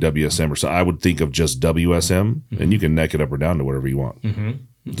 270 WSM or so. I would think of just WSM, and you can neck it up or down to whatever you want.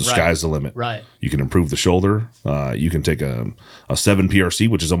 The sky's the limit. Right. You can improve the shoulder. You can take a 7 PRC,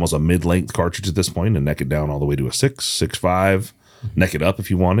 which is almost a mid-length cartridge at this point, and neck it down all the way to a 6, 6.5. Neck it up if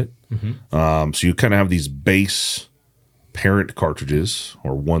you want it. So you kind of have these base parent cartridges,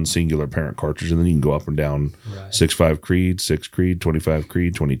 or one singular parent cartridge, and then you can go up and down 6.5 Creed, 6 Creed, 25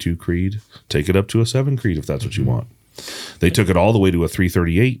 Creed, 22 Creed. Take it up to a 7 Creed if that's what you want. They took it all the way to a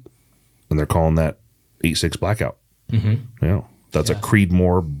 338, and they're calling that 8.6 Blackout. That's a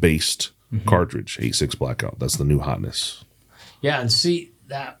Creedmoor based cartridge, 8.6 Blackout. That's the new hotness. Yeah, and see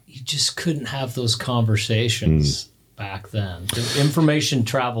that you just couldn't have those conversations back then. The information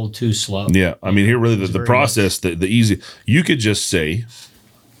traveled too slow. Yeah, I mean, here really the process, the easy. You could just say,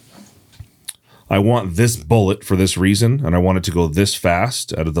 I want this bullet for this reason, and I want it to go this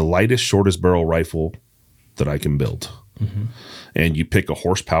fast out of the lightest, shortest barrel rifle that I can build. And you pick a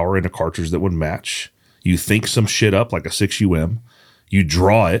horsepower and a cartridge that would match. You think some shit up like a 6UM. You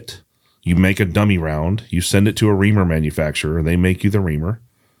draw it. You make a dummy round. You send it to a reamer manufacturer. They make you the reamer.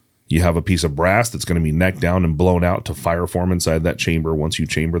 You have a piece of brass that's going to be necked down and blown out to fire form inside that chamber once you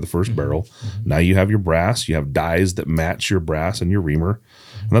chamber the first barrel. Now you have your brass. You have dies that match your brass and your reamer.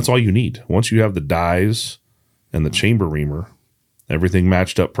 And that's all you need. Once you have the dies and the chamber reamer, everything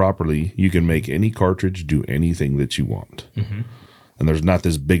matched up properly, you can make any cartridge do anything that you want. And there's not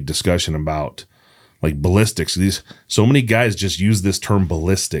this big discussion about like ballistics. So many guys just use this term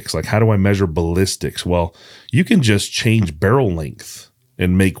ballistics. Like, how do I measure ballistics? Well, you can just change barrel length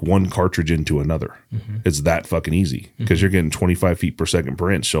and make one cartridge into another. It's that fucking easy because you're getting 25 feet per second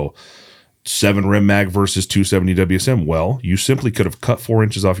per inch. So 7 rim mag versus 270 WSM. Well, you simply could have cut 4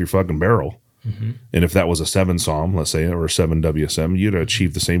 inches off your fucking barrel. And if that was a 7 SAUM, let's say, or a 7 WSM, you'd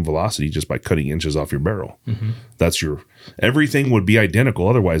achieve the same velocity just by cutting inches off your barrel. That's everything would be identical.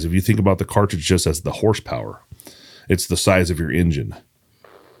 Otherwise, if you think about the cartridge just as the horsepower, it's the size of your engine.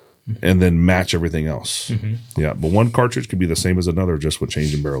 And then match everything else. Yeah, but one cartridge could be the same as another just with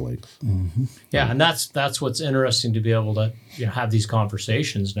changing barrel length. Yeah, and that's what's interesting to be able to have these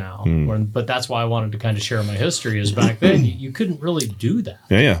conversations now. But that's why I wanted to kind of share my history. Is back then you couldn't really do that.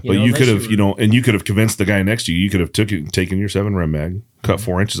 Yeah. But you could have, and you could have convinced the guy next to you. You could have taken your 7 rim mag, cut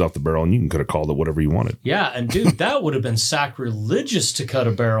 4 inches off the barrel, and you could have called it whatever you wanted. Yeah, and dude, that would have been sacrilegious to cut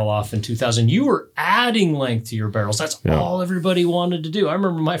a barrel off in 2000. You were adding length to your barrels. That's all everybody wanted to do. I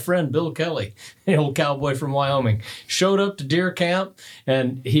remember my friend Bill Kelly, an old cowboy from Wyoming, showed up to deer camp,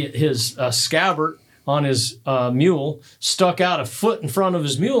 and his scabbard on his mule stuck out a foot in front of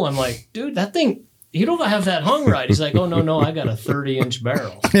his mule. I'm like, dude, that thing, you don't have that hung right. He's like, oh, no, I got a 30-inch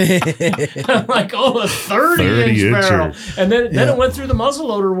barrel. I'm like, oh, a 30-inch barrel. And then it went through the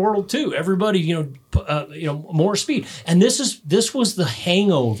muzzleloader world too. Everybody, more speed. And this was the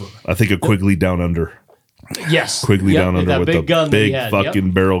hangover. I think a Quigley down under. Yes. Quigley Yep, down under that with big the gun that he big had. fucking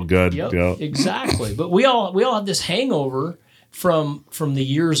Yep. barrel gun. Yep, Yeah. exactly. But we all have this hangover from the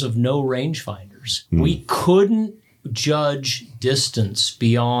years of no rangefinders. We couldn't judge distance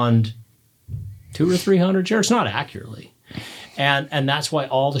beyond 200 or 300 yards, not accurately. And that's why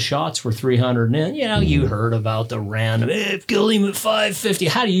all the shots were 300 in. You know, you heard about the random, kill him at 550.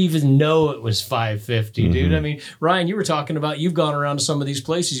 How do you even know it was 550, dude? I mean, Ryan, you were talking about, you've gone around to some of these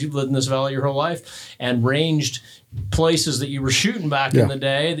places, you've lived in this valley your whole life, and ranged places that you were shooting back in the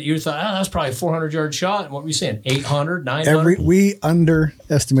day that you thought, that's probably a 400-yard shot. And what were you saying, 800, 900? We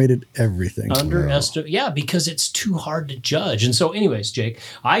underestimated everything. Yeah, because it's too hard to judge. And so anyways, Jake,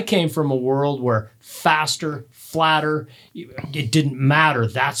 I came from a world where faster, flatter, it didn't matter.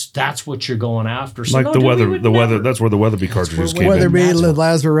 That's what you're going after. So Like no, the dude, weather, we would the weather. never- That's where the Weatherby cartridges came Weatherby, in. the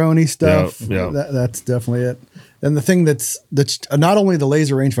Lazzaroni stuff. Yeah, yeah. That's definitely it. And the thing that's not only the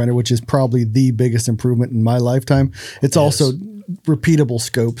laser rangefinder, which is probably the biggest improvement in my lifetime, it's also repeatable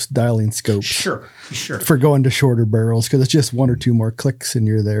scopes, dialing scopes. Sure. For going to shorter barrels, because it's just one or two more clicks and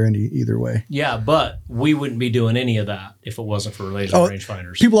you're there either way. Yeah, but we wouldn't be doing any of that if it wasn't for laser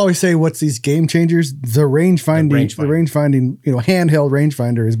rangefinders. People always say, "What's these game changers?" The rangefinding, handheld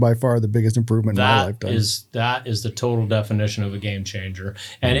rangefinder is by far the biggest improvement in my lifetime. That is the total definition of a game changer.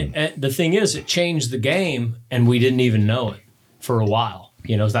 And the thing is, it changed the game, and we didn't even know it for a while.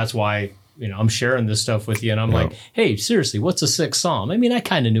 You know, that's why. You know, I'm sharing this stuff with you, and I'm like, "Hey, seriously, what's a sixth Psalm?" I mean, I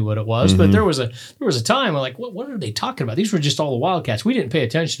kind of knew what it was, but there was a time I'm like, "What are they talking about?" These were just all the Wildcats. We didn't pay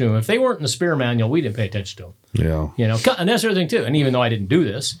attention to them. If they weren't in the spear manual, we didn't pay attention to them. Yeah, you know, and that's the other thing too. And even though I didn't do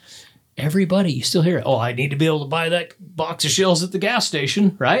this, everybody, you still hear it. Oh, I need to be able to buy that box of shells at the gas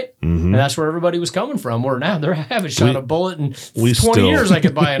station, right? And that's where everybody was coming from. Where now they haven't shot a bullet in 20 years. I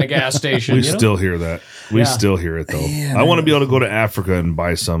could buy in a gas station. We still hear that. We still hear it though. I want to be able to go to Africa and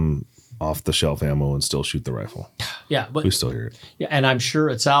buy some off-the-shelf ammo and still shoot the rifle. Yeah, but we still hear it. Yeah, and I'm sure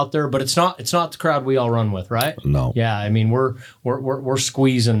it's out there, but it's not the crowd we all run with, right? No. Yeah, I mean we're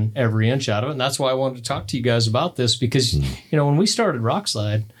squeezing every inch out of it, and that's why I wanted to talk to you guys about this because you know when we started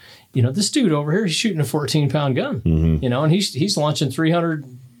Rockslide, you know this dude over here he's shooting a 14-pound gun, you know, and he's launching 300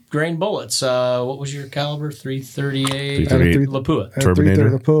 grain bullets. What was your caliber? 338 Lapua.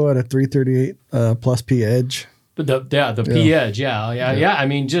 Turbinator. Lapua at a 338 plus P edge. But the P edge, yeah. I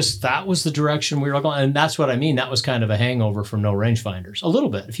mean, just that was the direction we were going, and that's what I mean. That was kind of a hangover from no rangefinders, a little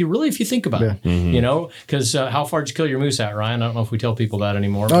bit. If you think about it, you know, because how far did you kill your moose at, Ryan? I don't know if we tell people that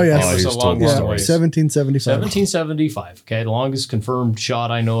anymore. Oh yeah, it's a long story. 1775. 1775. Okay, the longest confirmed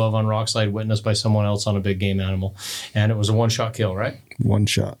shot I know of on Rockslide, witnessed by someone else on a big game animal, and it was a one-shot kill, right? One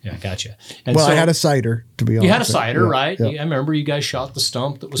shot. Yeah, gotcha. And I had a sighter, to be honest. You had a sighter, right? Yeah. I remember you guys shot the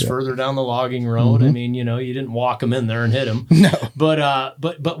stump that was further down the logging road. I mean, you know, you didn't walk him in there and hit him. No.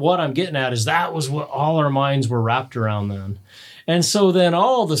 But what I'm getting at is that was what all our minds were wrapped around then. And so then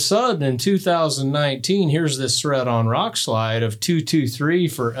all of a sudden in 2019, here's this thread on Rockslide of 223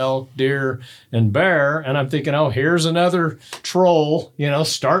 for elk, deer, and bear. And I'm thinking, oh, here's another troll, you know,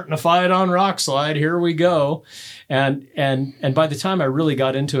 starting a fight on Rockslide. Here we go. And by the time I really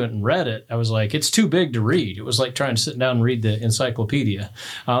got into it and read it, I was like, it's too big to read. It was like trying to sit down and read the encyclopedia.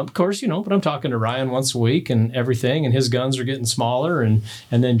 Of course, you know, but I'm talking to Ryan once a week and everything, and his guns are getting smaller. And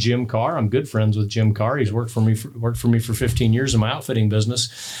then Jim Carr, I'm good friends with Jim Carr. He's worked for me for 15 years in my outfitting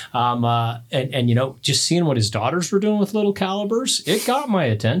business. And you know, just seeing what his daughters were doing with little calibers, it got my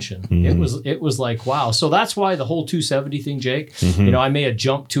attention. It was like, wow. So that's why the whole 270 thing, Jake, you know, I may have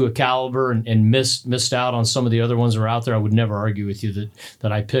jumped to a caliber and missed out on some of the other ones that were out there. I would never argue with you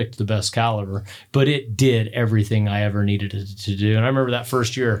that I picked the best caliber, but it did everything I ever needed it to do. And I remember that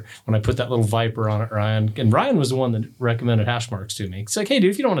first year when I put that little Viper on it, Ryan, and Ryan was the one that recommended hash marks to me. It's like, hey, dude,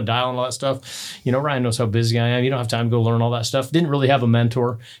 if you don't want to dial and all that stuff, you know, Ryan knows how busy I am. You don't have time to go learn all that stuff. Didn't really have a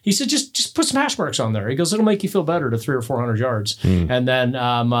mentor. He said, just put some hash marks on there. He goes, it'll make you feel better to 300 or 400 yards. And then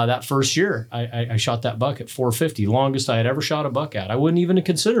that first year, I shot that buck at 450, longest I had ever shot a buck at. I wouldn't even have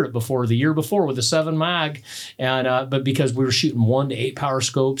considered it before, the year before with a 7 mag. And but because we were shooting 1 to 8 power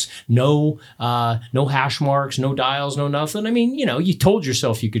scopes, no hash marks, no dials, no nothing. I mean, you know, you told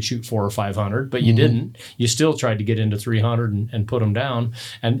yourself you could shoot 400 or 500, but you didn't. You still tried to get into 300 and put them down.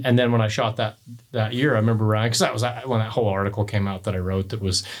 And then when I shot that year, I remember Ryan, because that was when that whole article came out that I wrote that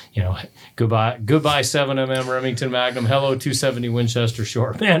was, you know, goodbye 7mm Remington Magnum, hello 270 Winchester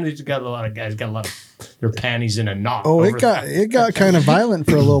Short. Man, he's got a lot of guys, got a lot of their panties in a knot. Oh, over it got kind of violent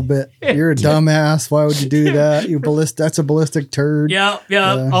for a little bit. You're a dumbass. Why would you do that? That's a ballistic turd. Yeah.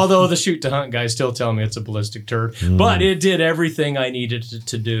 Although the shoot to hunt guys still tell me it's a ballistic turd, but it did everything I needed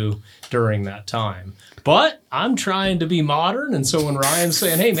to do during that time. But I'm trying to be modern, and so when Ryan's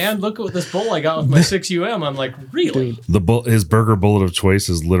saying, "Hey man, look at this bull I got with my 6UM," I'm like, "Really?" His burger bullet of choice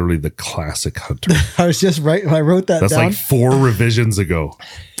is literally the classic Hunter. I was just right when I wrote that That's down. like 4 revisions ago.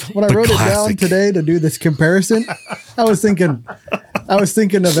 When I wrote it down today to do this comparison, I was thinking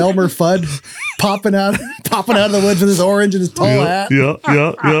of Elmer Fudd popping out of the woods with his orange and his tall hat. Yeah.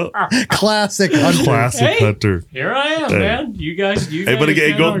 Classic Hunter. Classic Hunter. Here I am, man. You guys. Hey, but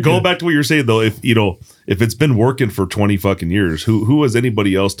again, go back to what you're saying though. If it's been working for 20 fucking years, who is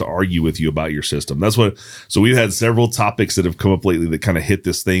anybody else to argue with you about your system? That's what. So we've had several topics that have come up lately that kind of hit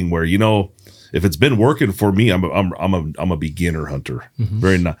this thing where if it's been working for me, I'm a beginner hunter.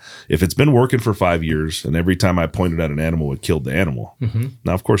 If it's been working for 5 years, and every time I pointed at an animal, it killed the animal.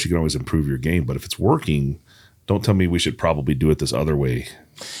 Now, of course, you can always improve your game, but if it's working, don't tell me we should probably do it this other way.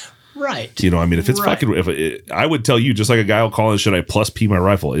 Right. If it's fucking, I would tell you, just like a guy will call in, should I plus P my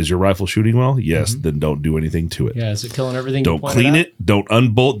rifle? Is your rifle shooting well? Yes. Then don't do anything to it. Yeah. Is it killing everything? Don't clean it. Don't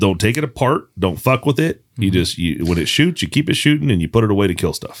unbolt. Don't take it apart. Don't fuck with it. You when it shoots, you keep it shooting and you put it away to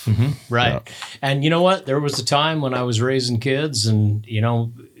kill stuff. Right. Yeah. And you know what? There was a time when I was raising kids and,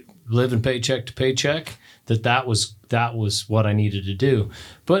 living paycheck to paycheck that was what I needed to do.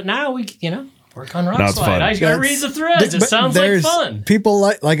 But now we, work on rock slide. I read the threads. It sounds like fun. People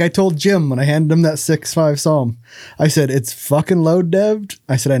like I told Jim when I handed him that 6.5 Psalm, I said, it's fucking load dev'd.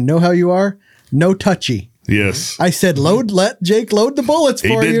 I said, I know how you are. No touchy. Yes. I said, let Jake load the bullets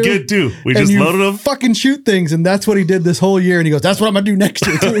for you. He did good too. We just loaded them. Fucking shoot things. And that's what he did this whole year. And he goes, that's what I'm going to do next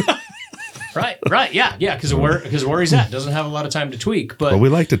year too. Right. Yeah. Because where he's at doesn't have a lot of time to tweak. But we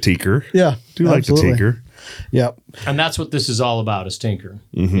like to tinker. Yeah. Like to tinker. Yep. And that's what this is all about, is tinker.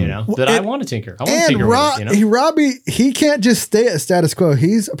 I want to tinker. I want to tinker with it, Robby, he can't just stay at status quo.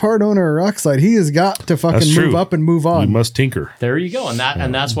 He's a part owner of Rockslide. He has got to fucking move up and move on. You must tinker. There you go. And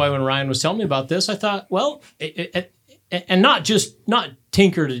that's why when Ryan was telling me about this, I thought, well, and not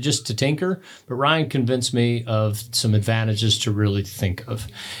tinker to tinker, but Ryan convinced me of some advantages to really think of.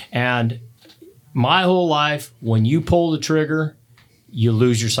 And my whole life, when you pull the trigger, you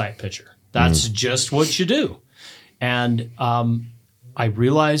lose your sight picture. That's just what you do. And I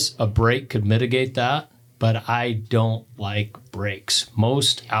realize a brake could mitigate that, but I don't like brakes.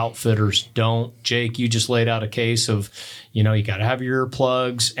 Most outfitters don't. Jake, you just laid out a case of, you got to have your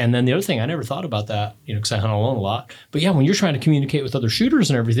earplugs. And then the other thing, I never thought about that, because I hunt alone a lot. But yeah, when you're trying to communicate with other shooters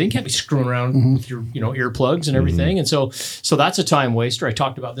and everything, you can't be screwing around with your, earplugs and everything. And so that's a time waster. I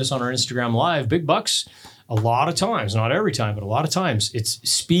talked about this on our Instagram Live. Big bucks, a lot of times, not every time, but a lot of times, it's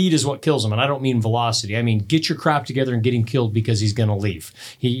speed is what kills him. And I don't mean velocity. I mean, get your crap together and get him killed because he's going to leave.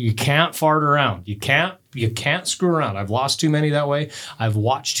 You can't fart around. You can't screw around. I've lost too many that way. I've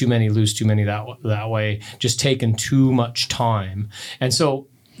watched too many lose too many that way, just taking too much time. And so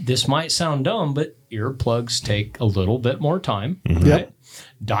this might sound dumb, but earplugs take a little bit more time. Right? Yep.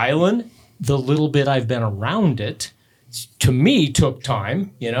 Dialing the little bit I've been around it, to me, took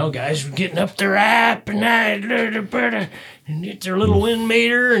time. Guys were getting up their app and get their little wind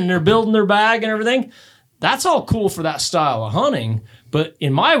meter and they're building their bag and everything. That's all cool for that style of hunting. But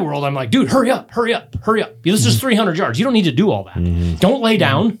in my world, I'm like, dude, hurry up. This is 300 yards. You don't need to do all that. Don't lay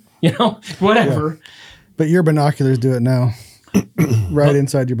down, whatever. Yeah. But your binoculars do it now. Right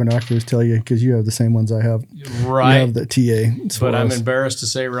inside your binoculars tell you, because you have the same ones I have. Right. You have the TA. But I'm embarrassed to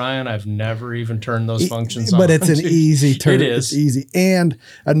say, Ryan, I've never even turned those functions on. But it's an easy turn. It is. It's easy. And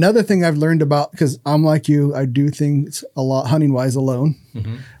another thing I've learned about, because I'm like you, I do things a lot hunting-wise alone.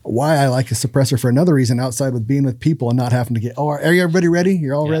 Why I like a suppressor for another reason, outside with being with people and not having to get, are everybody ready?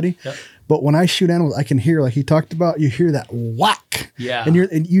 You're all ready? Yep. But when I shoot animals, I can hear, like he talked about, you hear that whack. Yeah.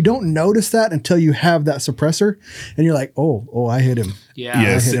 And you don't notice that until you have that suppressor. And you're like, oh, I hit him. Yeah.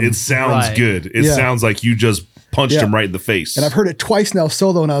 Yes, it sounds good. It sounds like you just punched him right in the face. And I've heard it twice now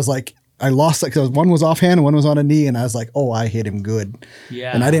solo, and I was like, I lost it because one was offhand and one was on a knee, and I was like, oh, I hit him good.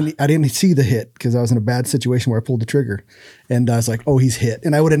 Yeah. And I didn't see the hit because I was in a bad situation where I pulled the trigger. And I was like, oh, he's hit.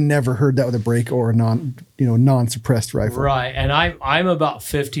 And I would have never heard that with a brake or a non-suppressed rifle. Right. And I'm about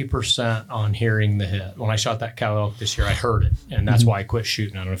 50% on hearing the hit. When I shot that cow elk this year, I heard it. And that's why I quit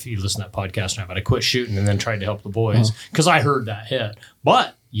shooting. I don't know if you listen to that podcast or not, but I quit shooting and then tried to help the boys because I heard that hit.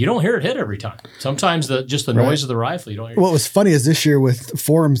 But you don't hear it hit every time. Sometimes just the noise of the rifle, you don't hear What was funny is this year with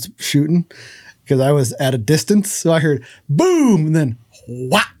forums shooting, because I was at a distance, so I heard boom and then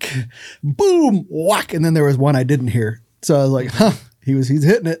whack, boom, whack, and then there was one I didn't hear. So I was like, he's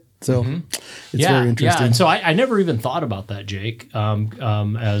hitting it. So It's very interesting. Yeah, and so I never even thought about that, Jake,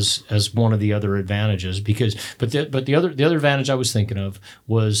 as one of the other advantages but the other advantage I was thinking of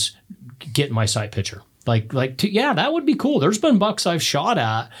was getting my sight picture. That would be cool. There's been bucks I've shot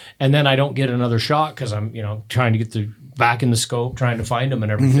at, and then I don't get another shot because I'm trying to get back in the scope, trying to find them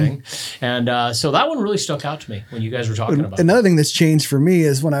and everything. And so that one really stuck out to me when you guys were talking about. Another thing that's changed for me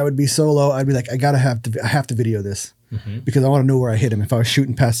is when I would be solo, I'd be like, I have to video this. Because I want to know where I hit him. If I was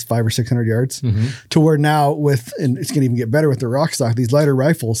shooting past 500 or 600 yards, to where now and it's going to even get better with the rock stock, these lighter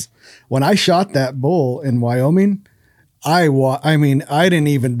rifles. When I shot that bull in Wyoming, I didn't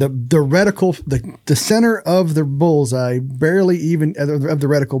even the reticle, the center of the bullseye of the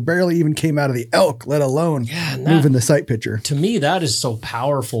reticle barely even came out of the elk, let alone moving the sight picture. To me, that is so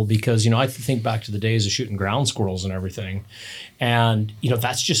powerful because I think back to the days of shooting ground squirrels and everything. And,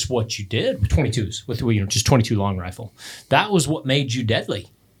 that's just what you did with 22s, with, just 22 long rifle. That was what made you deadly,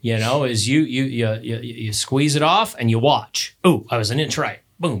 is you squeeze it off and you watch. Oh, I was an inch right.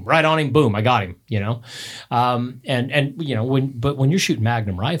 Boom, right on him. Boom, I got him. When you're shooting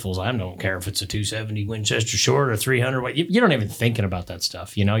Magnum rifles, I don't care if it's a 270 Winchester short or 300. You don't even thinking about that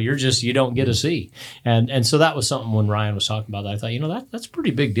stuff. You don't get to see. And so that was something when Ryan was talking about that. I thought, that's a pretty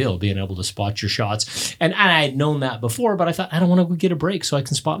big deal, being able to spot your shots. And I had known that before, but I thought I don't want to get a break so I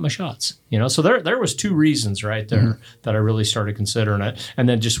can spot my shots. So there was two reasons right there that I really started considering it. And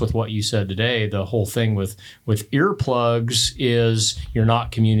then just with what you said today, the whole thing with earplugs is you're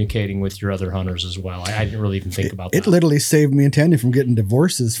not communicating with your other hunters as well. I didn't really even think about that. It literally saved me and Tanya from getting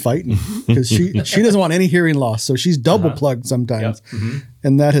divorces fighting because she doesn't want any hearing loss. So she's double plugged sometimes. Yep.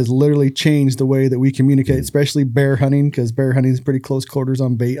 And that has literally changed the way that we communicate, especially bear hunting, because bear hunting is pretty close quarters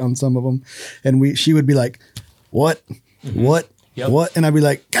on bait on some of them. And she would be like, what? What? Yep. What? And I'd be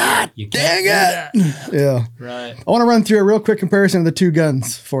like, God dang it. Yeah. Right. I want to run through a real quick comparison of the two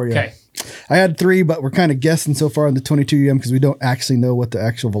guns for you. Okay. I had 3, but we're kind of guessing so far on the 22 because we don't actually know what the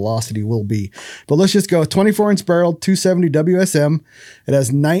actual velocity will be. But let's just go 24-inch barrel, 270 WSM. It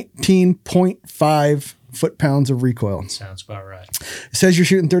has 19.5 foot-pounds of recoil. Sounds about right. It says you're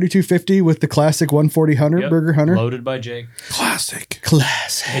shooting 3250 with the classic 140 Burger Hunter. Loaded by Jake. Classic.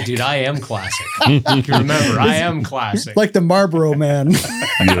 Hey, dude, I am classic. You remember, I am classic. Like the Marlboro man.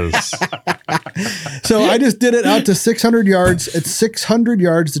 Yes. So I just did it out to 600 yards. It's 600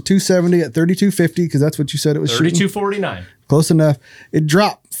 yards to 270 at 3250 because that's what you said it was 3249. Close enough. It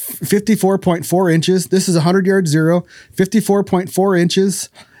dropped 54.4 inches. This is 100 yard zero. 54.4 inches.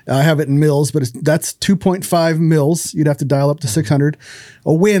 I have it in mils, but that's 2.5 mils. You'd have to dial up to 600. A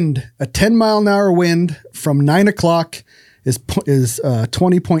 10-mile-an-hour wind from 9 o'clock is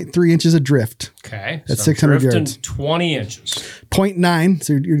 20.3 inches of drift. Okay. At 600 yards. 20 inches. 0.9.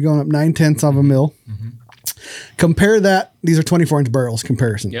 So you're going up 9/10 of a mil. Mm-hmm. Compare that. These are 24-inch barrels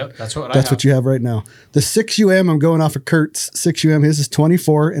comparison. Yep, that's what you have right now. The 6UM, I'm going off of Kurt's 6UM. His is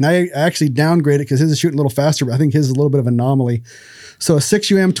 24, and I actually downgraded it because his is shooting a little faster, but I think his is a little bit of an anomaly. So a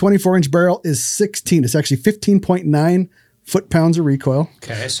 6UM 24-inch barrel is 16. It's actually 15.9 foot-pounds of recoil.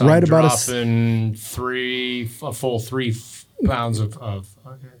 Okay, so right, I'm dropping a full 3 pounds of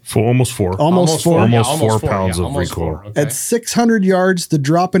almost 4 pounds of recoil. Okay. At 600 yards, the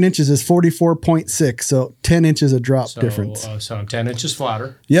drop in inches is 44.6, so 10 inches of drop difference. So I'm 10 inches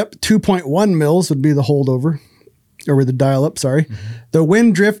flatter. Yep, 2.1 mils would be the holdover, or the dial up, sorry. Mm-hmm. The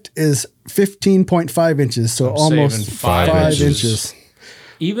wind drift is 15.5 inches, so almost 5 inches.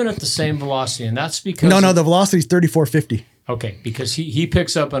 Even at the same velocity, and that's because... No, the velocity is 3450. Okay, because he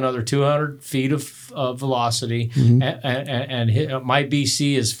picks up another 200 feet of velocity, mm-hmm. and my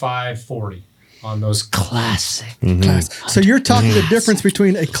BC is 540 on those classic. Mm-hmm. So you're talking the difference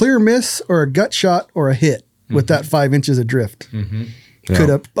between a clear miss or a gut shot or a hit with that 5 inches of drift. Mm-hmm.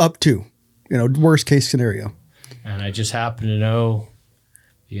 Could up to, worst case scenario. And I just happen to know,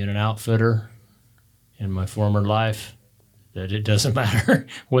 being an outfitter in my former life, that it doesn't matter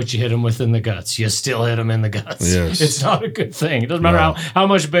what you hit them with in the guts. You still hit them in the guts. Yes. It's not a good thing. It doesn't matter how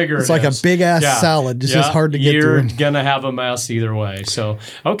much bigger it is. It's like a big-ass salad. It's just hard to get through. You're going to have a mess either way. So,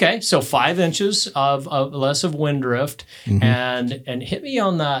 okay. So 5 inches of less of wind drift. Mm-hmm. And hit me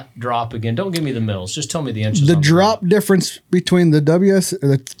on that drop again. Don't give me the mils. Just tell me the inches. The drop difference between the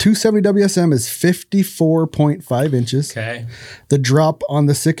 270 WSM is 54.5 inches. Okay. The drop on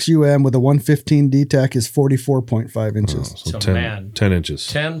the 6UM with a 115 DTAC is 44.5 inches. So 10 inches.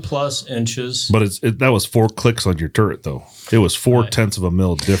 10 plus inches. But that was 4 clicks on your turret, though. It was 4/10 of a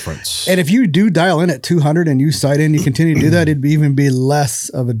mil difference. And if you do dial in at 200 and you sight in, you continue to do that, it'd even be less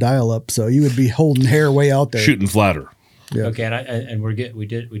of a dial up. So you would be holding hair way out there. Shooting flatter. Yeah. Okay, and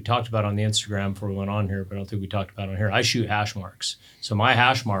we talked about it on the Instagram before we went on here, but I don't think we talked about it on here. I shoot hash marks. So my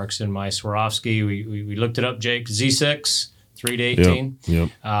hash marks in my Swarovski, we looked it up, Jake, Z6, 3 to 18. Yep.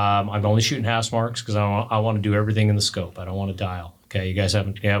 I'm only shooting hash marks because I want to do everything in the scope. I don't want to dial. Okay, you guys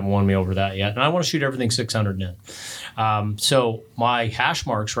haven't won me over that yet. And I want to shoot everything 600 in. So my hash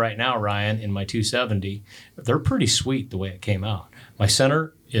marks right now, Ryan, in my 270, they're pretty sweet the way it came out. My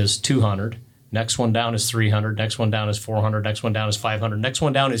center is 200. Next one down is 300. Next one down is 400. Next one down is 500. Next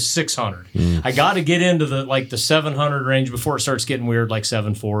one down is 600. I got to get into the 700 range before it starts getting weird, like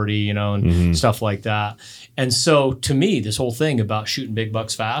 740, and stuff like that. And so to me, this whole thing about shooting big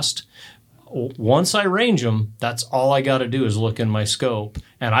bucks fast, once I range them, that's all I got to do is look in my scope,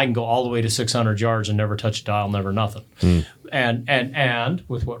 and I can go all the way to 600 yards and never touch a dial, never nothing. And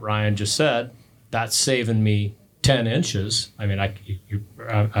with what Ryan just said, that's saving me 10 inches. I mean, I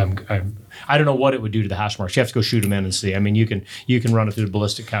don't know what it would do to the hash marks. You have to go shoot them in and see. I mean, you can run it through the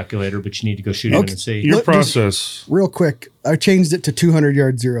ballistic calculator, but you need to go shoot them in and see. Your process. Real quick, I changed it to 200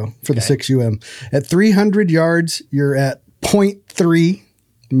 yard zero for the 6UM. At 300 yards, you're at 0.3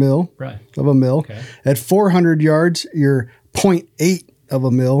 mil of a mil. Okay. At 400 yards, you're 0.8 of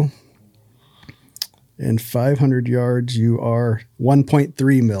a mil. And 500 yards, you are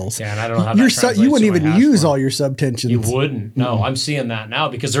 1.3 mils. Yeah, and I don't know how that translates you wouldn't to even my hash use mark. all your subtensions. You wouldn't. No, I'm seeing that now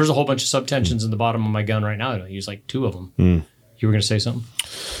because there's a whole bunch of subtensions in the bottom of my gun right now. I don't use like 2 of them. You were going to say something?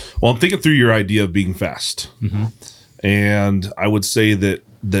 Well, I'm thinking through your idea of being fast. And I would say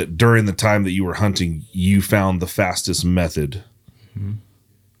that during the time that you were hunting, you found the fastest method.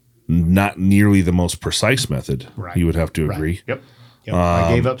 Not nearly the most precise method. Right. You would have to agree. Yep.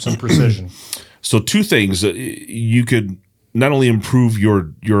 I gave up some precision. So 2 things. You could not only improve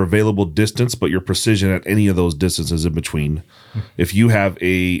your available distance, but your precision at any of those distances in between. If you have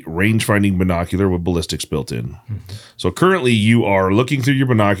a range finding binocular with ballistics built in. So currently you are looking through your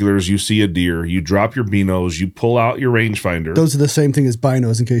binoculars, you see a deer, you drop your binos, you pull out your rangefinder. Those are the same thing as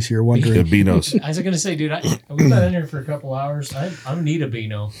binos, in case you're wondering. The binos. I was going to say, dude, we've been in here for a couple hours. I need a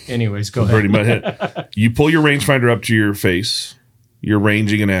Beano. Anyways, go ahead. Pretty much it. You pull your rangefinder up to your face, you're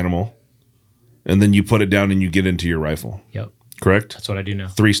ranging an animal, and then you put it down and you get into your rifle. Yep. Correct? That's what I do now.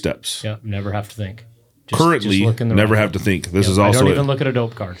 3 steps. Yep. Never have to think. Currently, look in the never rifle. have to think. This Yep. is also I don't even look at a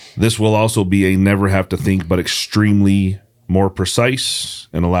dope card. This will also be a never have to think, but extremely more precise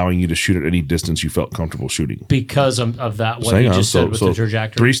and allowing you to shoot at any distance you felt comfortable shooting. Because of that, what Hang you on. just said with the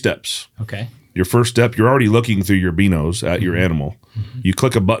trajectory. 3 steps. Okay. Your first step, you're already looking through your binos at your animal. You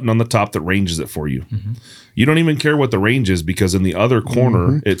click a button on the top that ranges it for you. You don't even care what the range is because in the other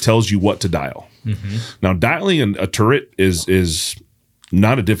corner, it tells you what to dial. Now, dialing a turret is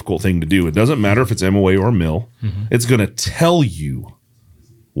not a difficult thing to do. It doesn't matter if it's MOA or mil. It's going to tell you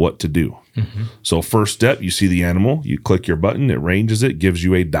what to do. So first step, you see the animal, you click your button, it ranges it, gives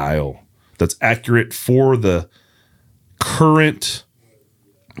you a dial that's accurate for the current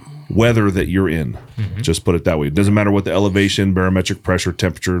weather that you're in. Just put it that way. It doesn't matter what the elevation, barometric pressure,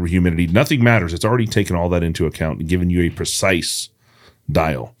 temperature, humidity, nothing matters. It's already taken all that into account and given you a precise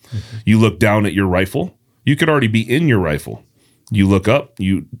dial. You look down at your rifle. You could already be in your rifle. You look up,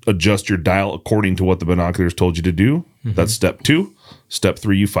 you adjust your dial according to what the binoculars told you to do. That's step 2. Step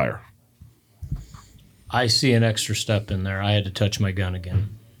 3, you fire. I see an extra step in there. I had to touch my gun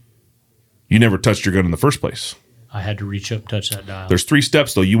again. You never touched your gun in the first place. I had to reach up, touch that dial. There's 3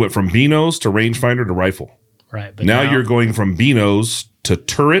 steps, though. You went from binos to rangefinder to rifle. Right. But Now you're going from binos to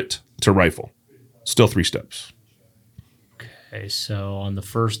turret to rifle. Still 3 steps. Okay, so on the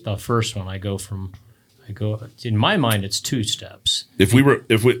first one, I go in my mind, it's 2 steps. So it's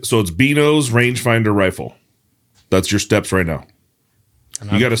binos, rangefinder, rifle. That's your steps right now.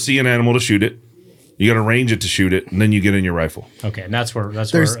 You got to see an animal to shoot it. You got to range it to shoot it, and then you get in your rifle. Okay, and that's where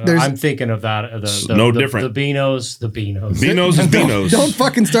There's- I'm thinking of that. No different. The Beanos. Binos is binos. Don't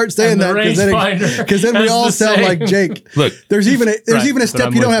fucking start saying And the that because then we rangefinder all has the sound same. like Jake. Look, There's even a but step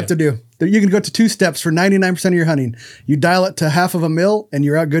I'm you don't with have to do. You can go to 2 steps for 99% of your hunting. You dial it to half of a mil, and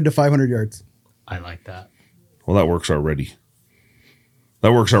you're out good to 500 yards. I like that. well, that works already.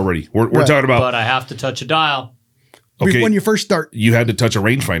 We're Right. talking about. But I have to touch a dial. Okay, When you first start. you had to touch a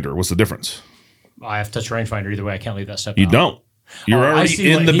rangefinder. What's the difference? I have to touch a rangefinder either way. I can't leave that step You out. don't. You're I already see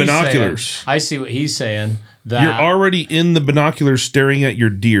in what the he's binoculars. saying. I see what he's saying. That You're already in the binoculars staring at your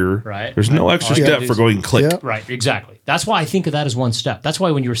deer. Right. There's no extra All you gotta step do for is- going click. Yeah. right, exactly. That's why I think of that as one step. That's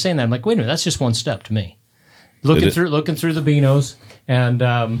why when you were saying that, I'm like, wait a minute, that's just one step to me. Looking through the binos and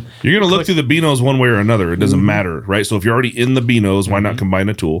You're going to look through the binos one way or another. It doesn't matter, right? So if you're already in the binos, why not combine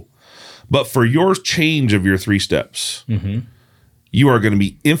a tool? But for your change of your 3 steps, you are going to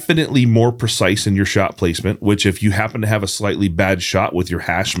be infinitely more precise in your shot placement, which if you happen to have a slightly bad shot with your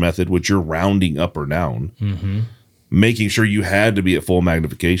hash method, which you're rounding up or down, making sure you had to be at full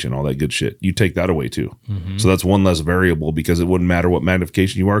magnification, all that good shit, you take that away too. So that's one less variable because it wouldn't matter what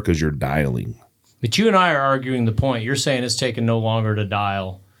magnification you are because you're dialing. But you and I are arguing the point. You're saying it's taking no longer to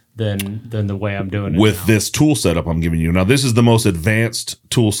dial than the way I'm doing it with now. this tool setup I'm giving you. Now, this is the most advanced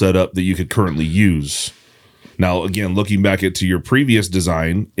tool setup that you could currently use. Now, again, looking back to your previous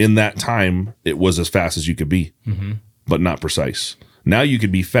design, in that time, it was as fast as you could be, but not precise. Now you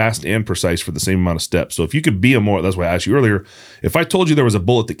could be fast and precise for the same amount of steps. So if you could be that's why I asked you earlier, if I told you there was a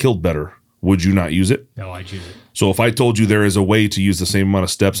bullet that killed better, would you not use it? No, I'd use it. So if I told you there is a way to use the same amount of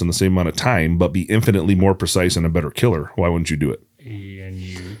steps in the same amount of time, but be infinitely more precise and a better killer, why wouldn't you do it? And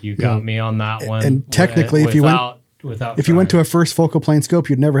you got me on that one. And technically, if you went to a first focal plane scope,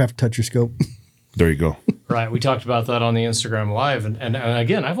 you'd never have to touch your scope. There you go. Right. We talked about that on the Instagram Live. And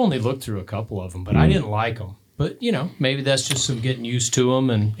again, I've only looked through a couple of them, but I didn't like them. But, maybe that's just some getting used to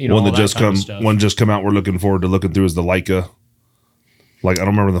them and, one that just come out we're looking forward to looking through is the Leica. Like, I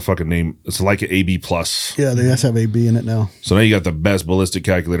don't remember the fucking name. It's Leica AB Plus. Yeah, they just have AB in it now. So now you got the best ballistic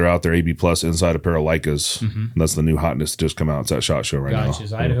calculator out there, AB Plus, inside a pair of Leicas. That's the new hotness to just come out. It's at SHOT Show right now.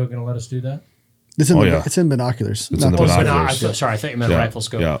 Is Idaho going to let us do that? It's in binoculars. It's in the binoculars. I thought you meant rifle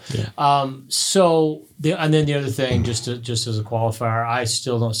scope. Yeah. And then the other thing, just as a qualifier, I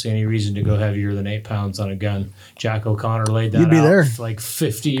still don't see any reason to go heavier than 8 pounds on a gun. Jack O'Connor laid that out there like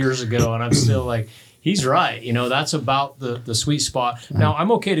 50 years ago, and I'm still like, he's right. That's about the sweet spot. Now,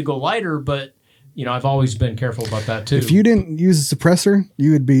 I'm okay to go lighter, but I've always been careful about that too. If you didn't use a suppressor,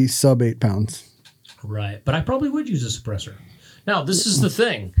 you would be sub 8 pounds. Right, but I probably would use a suppressor. Now, this is the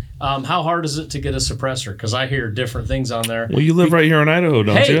thing. How hard is it to get a suppressor? Because I hear different things on there. Well, you live right here in Idaho,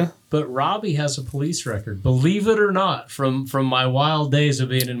 don't you? But Robby has a police record, believe it or not, from my wild days of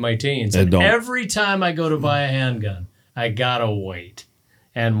being in my teens. And every time I go to buy a handgun, I gotta wait.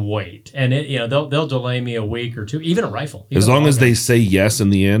 And they'll delay me a week or two, even a rifle. As long as they say yes in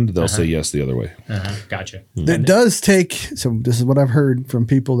the end, they'll say yes the other way. Gotcha. It does take, so this is what I've heard from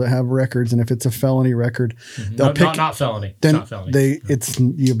people that have records, and if it's a felony record, they'll pick... Not felony. Then it's not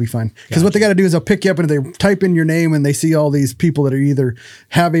felony. You'll be fine. Because what they got to do is they'll pick you up and they type in your name and they see all these people that are either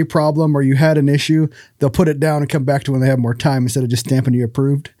have a problem or you had an issue. They'll put it down and come back to when they have more time instead of just stamping you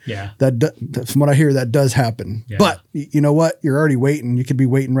approved. Yeah. From what I hear, that does happen. Yeah. But you know what? You're already waiting. You could be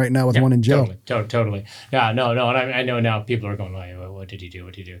waiting right now with one in jail. Totally. Yeah, no. And I know now people are going, what did you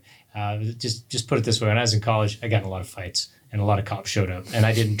do? Just put it this way. When I was in college, I got in a lot of fights and a lot of cops showed up and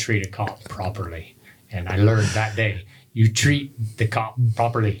I didn't treat a cop properly. And I learned that day, you treat the cop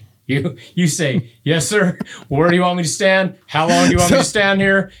properly. You say, yes, sir. Where do you want me to stand? How long do you want me to stand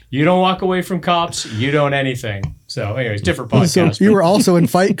here? You don't walk away from cops. You don't anything. So anyways, different podcast. So you were also in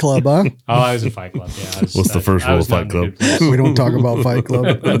Fight Club, huh? Oh, I was in Fight Club. Yeah. What's the first rule of Fight Club? We don't talk about Fight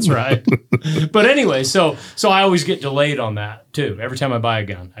Club. That's right. But anyway, so I always get delayed on that too. Every time I buy a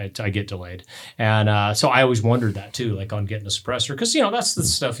gun, I get delayed. And so I always wondered that too, like on getting a suppressor. Because, that's the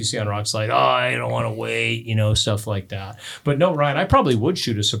stuff you see on Rockslide. Oh, I don't want to wait, stuff like that. But no, Ryan, I probably would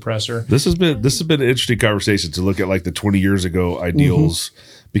shoot a suppressor. This has been an interesting conversation to look at like the 20 years ago ideals.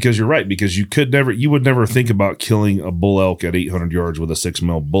 Because you're right, because you would never think about killing a bull elk at 800 yards with a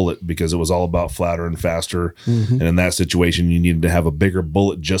 6mm bullet because it was all about flatter and faster. And in that situation, you needed to have a bigger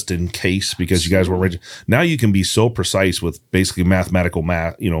bullet just in case because you guys were ready. Now you can be so precise with basically mathematical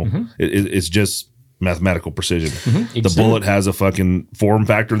math. It's just mathematical precision. The bullet has a fucking form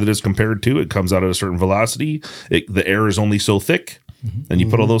factor that is compared to. It comes out at a certain velocity. The air is only so thick. And you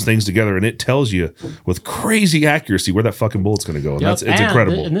put all those things together, and it tells you with crazy accuracy where that fucking bullet's going to go. And it's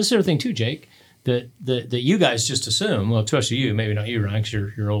incredible. And this is the other thing too, Jake, that you guys just assume. Well, especially you, maybe not you, Ryan,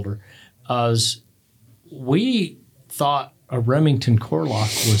 because you're older. We thought a Remington core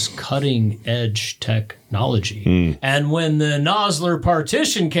lock was cutting edge technology, and when the Nosler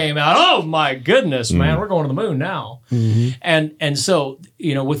partition came out, oh my goodness, man, we're going to the moon now. And so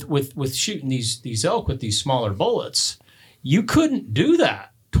with shooting these elk with these smaller bullets. You couldn't do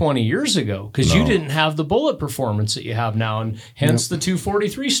that 20 years ago because you didn't have the bullet performance that you have now, and hence the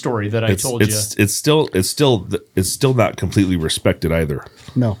 243 story that I told you. It's still not completely respected either.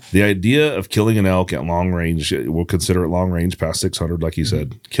 No, the idea of killing an elk at long range, we'll consider it long range past 600, like you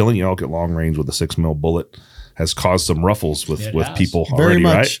said. Killing elk at long range with a 6mm bullet has caused some ruffles with people very already,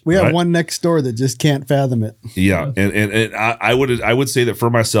 much. Right? We have one next door that just can't fathom it. Yeah, and I would say that for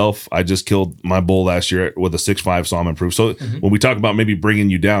myself, I just killed my bull last year with a 6.5 Sawman proof. So when we talk about maybe bringing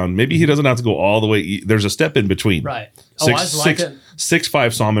you down, maybe he doesn't have to go all the way. There's a step in between. Right.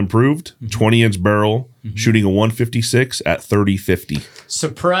 6.5 SOM improved, 20-inch barrel, shooting a 156 at 30-50.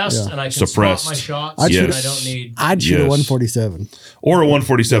 Suppressed, Yeah. and I can Suppressed. spot my shots, I'd and shoot- I don't need. I'd shoot a Yes. 147. Or a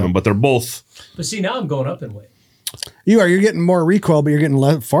 147, but they're both. But see, now I'm going up in weight. You're getting more recoil, but you're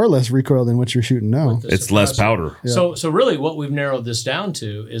getting far less recoil than what you're shooting now. The It's less suppressor. powder. So really what we've narrowed this down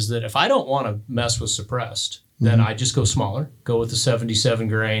to is that if I don't want to mess with suppressed, then I just go smaller, go with the 77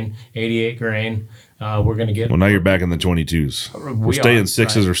 grain, 88 grain. We're going to get. Well, now you're back in the 22s. We're staying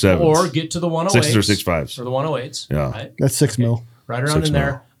 6s or 7s. Or get to the 108s. 6s or 6.5s. Or the 108s. Yeah. Right? That's 6 mil. Right around 6 in mil.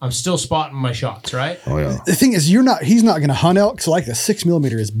 there. I'm still spotting my shots, right? Oh, yeah. The thing is, he's not going to hunt elk. So like the 6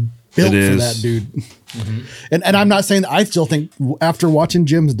 millimeter is built It for is. that dude. And I'm not saying that. I still think after watching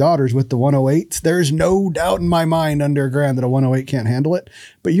Jim's daughters with the 108s, there's no doubt in my mind underground that a 108 can't handle it.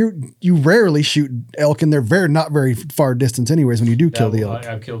 But you rarely shoot elk, and they're not very far distance anyways when you do kill the elk.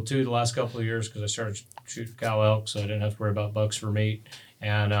 I've killed 2 the last couple of years because I started shooting cow elk, so I didn't have to worry about bucks for meat.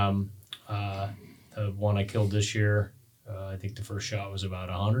 And the one I killed this year, I think the first shot was about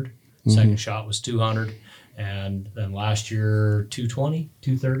 100. Second shot was 200. And then last year, 220,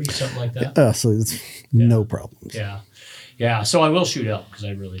 230, something like that. So it's no problems. Yeah. So I will shoot elk because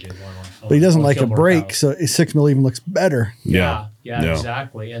I really do want to. But he doesn't like a break, so a 6 mil even looks better. Yeah,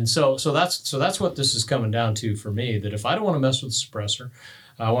 exactly. And so that's what this is coming down to for me. That if I don't want to mess with the suppressor,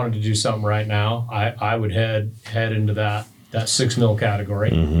 I wanted to do something right now. I would head into that 6 mil category,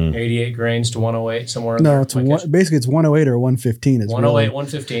 88 grains to 108, somewhere in there. No, it's basically it's 108 or 115. 108,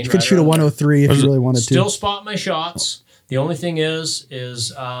 115. You could shoot a 103 if you really wanted to. Still spot my shots. The only thing is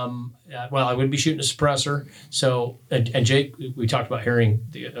I would be shooting a suppressor. So, and Jake, we talked about hearing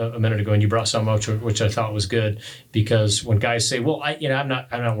a minute ago, and you brought some up, which I thought was good, because when guys say, "Well, I'm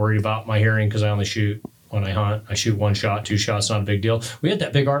not worried about my hearing because I only shoot when I hunt. I shoot 1 shot, 2 shots, not a big deal." We had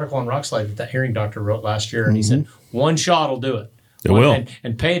that big article on Rockslide that hearing doctor wrote last year, and he said 1 shot will do it. It will.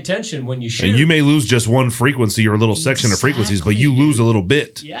 And pay attention when you shoot. And you may lose just one frequency or a little section of frequencies, but you lose a little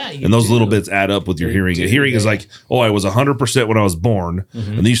bit. Yeah, you and those do. little bits add up with your hearing. do, Hearing is yeah. like, I was 100% when I was born,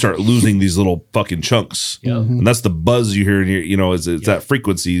 and then you start losing these little fucking chunks. And that's the buzz you hear in your, it's that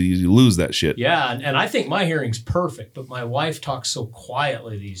frequency. You lose that shit. Yeah, and I think my hearing's perfect, but my wife talks so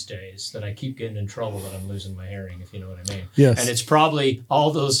quietly these days that I keep getting in trouble that I'm losing my hearing, if you know what I mean. Yes. And it's probably all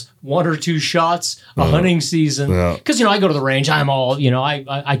those 1 or 2 shots a hunting season. Because, I go to the range, I'm all,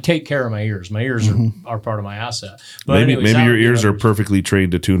 I take care of my ears. My ears are part of my asset. But Maybe anyways, your that- ears are perfectly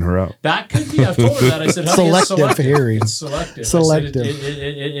trained to tune her out. That could be. I've told her that. I said, honey, it's Selective hearing. It's selective. Selective. I said,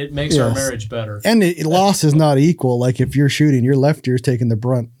 it makes our Yes. marriage better. And loss is not equal. Like if you're shooting, your left ear is taking the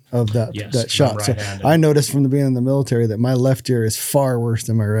brunt of that Yes, that shot. I'm So right-handed. I noticed from the being in the military that my left ear is far worse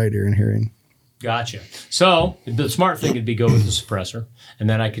than my right ear in hearing. Gotcha. So the smart thing would be go with the suppressor, and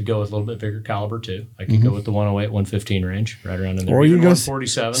then I could go with a little bit bigger caliber too. I could go with the 108, 115 range, right around in there. Or you Even go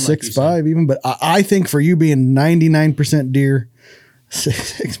 147, 6.5 even. But I think for you being 99% deer,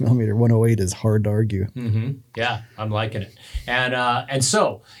 6 millimeter 108 is hard to argue. Yeah, I'm liking it. And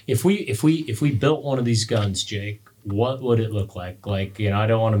so if we built one of these guns, Jake, what would it look like? Like, I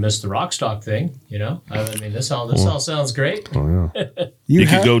don't want to miss the rock stock thing. I mean, this all sounds great. You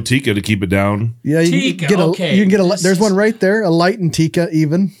could go Tika to keep it down. Yeah, you Tika, can get a. okay. You can get a. This There's is- one right there, a light and Tika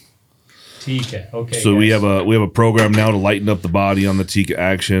even. TK. Okay. So we guys. have a program now to lighten up the body on the Tika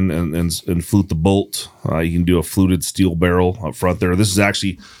action and flute the bolt. You can do a fluted steel barrel up front there. This is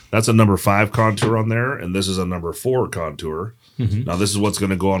actually, that's a number 5 contour on there, and this is a number 4 contour. Now this is what's going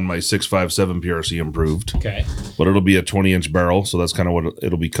to go on my 6.57 PRC improved. Okay. But it'll be a 20-inch barrel, so that's kind of what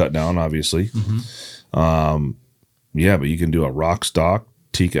it'll be cut down, obviously. Yeah, but you can do a rock stock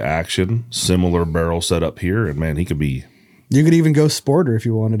Tika action, similar barrel setup here, and man, he could be You could even go sporter if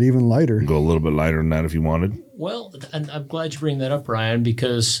you wanted, even lighter. go a little bit lighter than that if you wanted. Well, and I'm glad you bring that up, Ryan,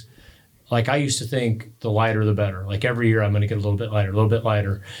 because like I used to think the lighter the better. Like every year I'm going to get a little bit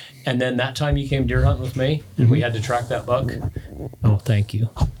lighter. And then that time you came deer hunting with me and we had to track that buck. Oh, thank you.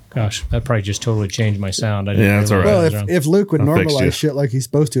 Gosh, that probably just totally changed my sound. I didn't Yeah, that's all realize right. Well, if Luke would I'll fix you. normalize shit like he's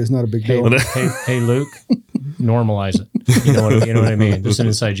supposed to, it's not a big deal. Hey, Luke, normalize it. You know what I mean? This is an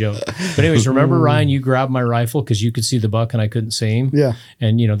inside joke. But anyways, remember, Ryan, you grabbed my rifle because you could see the buck and I couldn't see him. Yeah.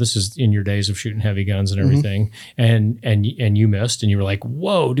 And this is in your days of shooting heavy guns and everything. And you missed, and you were like,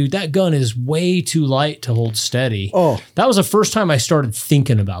 "Whoa, dude, that gun is way too light to hold steady." Oh. that was the first time I started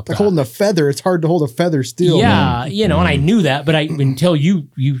thinking about that. Like holding a feather, it's hard to hold a feather still. Yeah, and I knew that, but until you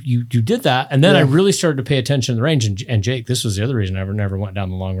did that, and then I really started to pay attention to the range. And Jake, this was the other reason I never went down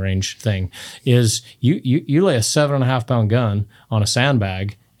the long range thing. Is you lay a 7.5 pound gun on a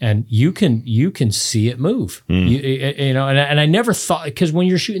sandbag, and you can see it move. And I never thought, because when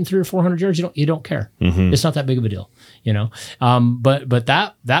you're shooting 300 or 400 yards, you don't care. It's not that big of a deal. you know. But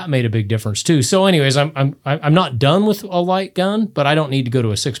that made a big difference too. So anyways, I'm not done with a light gun, but I don't need to go to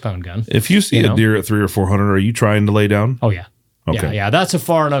a 6-pound gun. If you see a deer at 300 or 400, are you trying to lay down? Oh yeah. Okay. Yeah, that's a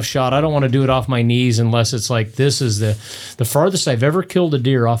far enough shot. I don't want to do it off my knees unless it's like this is the farthest I've ever killed a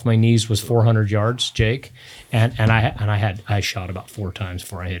deer off my knees was 400 yards, Jake, and I shot about 4 times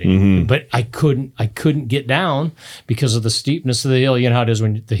before I hit him, but I couldn't get down because of the steepness of the hill. You know how it is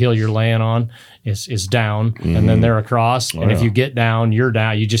when the hill you're laying on is down, and then they're across, and if you get down, you're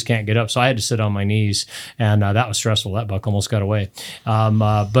down. You just can't get up. So I had to sit on my knees, and that was stressful. That buck almost got away.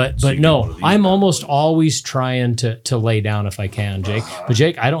 But no, I'm almost always trying to lay down if I can, Jake. But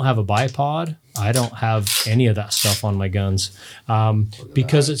Jake, I don't have a bipod. I don't have any of that stuff on my guns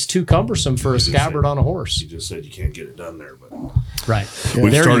because it's too cumbersome for a scabbard on a horse. You just said you can't get it done there, but Right.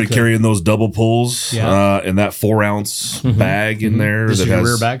 we've started carrying those double pulls and that 4-ounce bag in there. This that is your has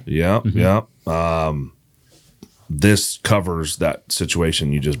rear bag? Yeah, yeah. This covers that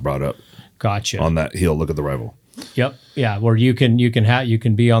situation you just brought up Gotcha. on that hill. Look at the rifle. Yep. Yeah. Where you can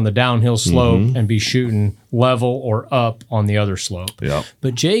be on the downhill slope and be shooting level or up on the other slope. Yep.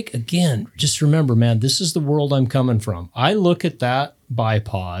 But Jake, again, just remember, man, this is the world I'm coming from. I look at that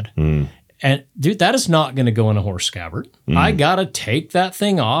bipod and dude, that is not going to go in a horse scabbard. I got to take that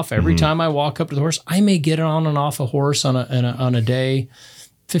thing off every time I walk up to the horse. I may get it on and off a horse on a day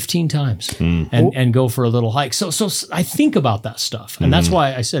 15 times and go for a little hike. So I think about that stuff. And that's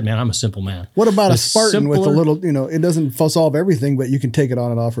why I said, man, I'm a simple man. What about a Spartan with a simpler- little, it doesn't solve everything, but you can take it on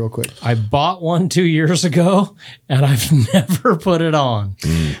and off real quick. I bought one 2 years ago and I've never put it on.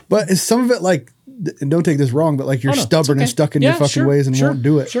 But is some of it like, and don't take this wrong, but like you're Oh, no, it's stubborn and okay. stuck in Yeah, your fucking sure, ways and sure, won't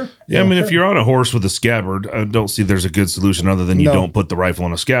do it. Sure. Yeah, I mean, if you're on a horse with a scabbard, I don't see there's a good solution other than you No. don't put the rifle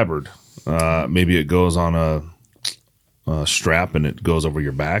on a scabbard. Maybe it goes on a strap and it goes over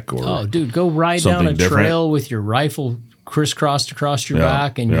your back, or Oh, dude, go ride down a something different. trail with your rifle crisscrossed across your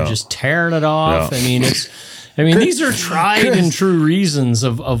back and you're yeah. just tearing it off. Yeah. I mean, these are tried and true reasons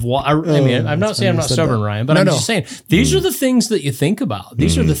of why. I mean, I'm not saying I'm not stubborn, Ryan, but I'm just saying these are the things that you think about.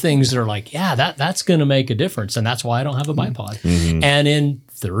 These are the things that are like, yeah, that's going to make a difference. And that's why I don't have a bipod. And in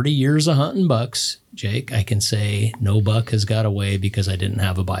 30 years of hunting bucks, Jake, I can say no buck has got away because I didn't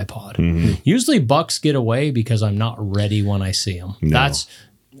have a bipod. Usually bucks get away because I'm not ready when I see them. That's,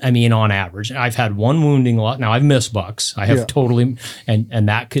 I mean, on average, I've had one wounding lot. Now I've missed bucks. I have totally, and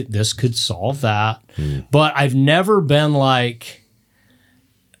this could solve that. But I've never been like,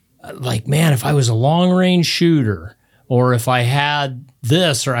 man, if I was a long range shooter or if I had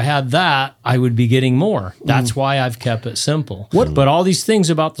this or I had that, I would be getting more. That's why I've kept it simple. But all these things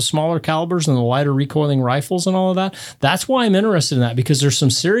about the smaller calibers and the lighter recoiling rifles and all of that, that's why I'm interested in that, because there's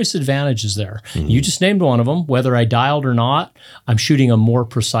some serious advantages there. You just named one of them. Whether I dialed or not, I'm shooting a more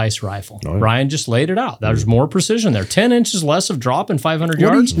precise rifle. Ryan just laid it out. There's more precision there. 10 inches less of drop in 500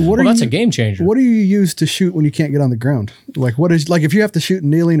 yards. That's a game changer. What do you use to shoot when you can't get on the ground? Like if you have to shoot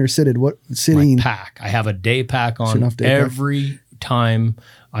kneeling or sitting, sitting? My pack. I have a day pack on Enough day pack. every time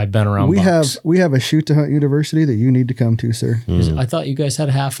I've been around bucks. We have a shoot to hunt university that you need to come to, sir. I thought you guys had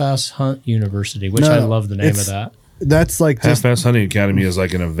a half-ass hunt university, which I love the name of that. That's like just Half-Ass Hunting Academy is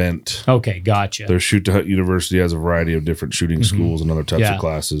like an event. Okay, gotcha. Their Shoot to Hunt University has a variety of different shooting schools and other types of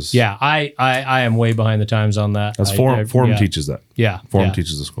classes. Yeah, I am way behind the times on that. That's Forum teaches that. Yeah, Forum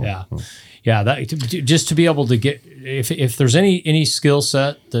teaches the school. Yeah. Yeah, that just to be able to get if there's any skill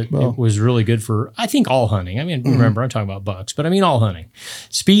set that it was really good for, I think all hunting. I mean, remember I'm talking about bucks, but I mean all hunting.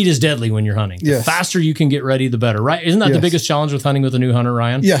 Speed is deadly when you're hunting. Yes. The faster you can get ready, the better, right? Isn't that the biggest challenge with hunting with a new hunter,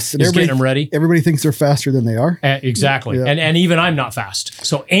 Ryan? yes, and is getting them ready. Everybody thinks they're faster than they are. Exactly, Yeah. and even I'm not fast.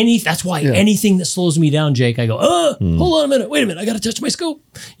 So that's why anything that slows me down, Jake, I go, hold on a minute, wait a minute, I got to touch my scope.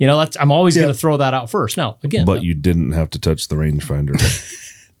 I'm always going to throw that out first. Now, again, But you didn't have to touch the rangefinder.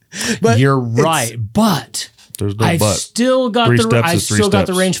 But you're right, but There's no I've but. still got Three the steps I is three still got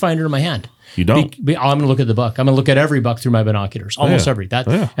the steps. rangefinder in my hand. You don't. I'm going to look at the buck. I'm going to look at every buck through my binoculars, almost every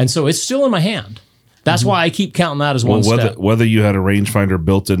and so it's still in my hand. That's why I keep counting that as one step. Whether you had a rangefinder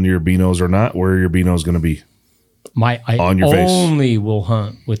built into your binos or not, where are your binos going to be? I on your face. only will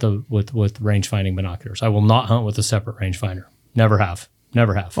hunt with range finding binoculars. I will not hunt with a separate rangefinder. Never have.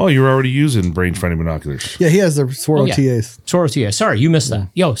 Oh, you're already using rangefinder binoculars. Yeah, he has the Swirl TAs. Soro TA. Sorry, you missed that.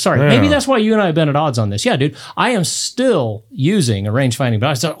 Yo, sorry. Yeah. Maybe that's why you and I have been at odds on this. Yeah, dude. I am still using a range finding, but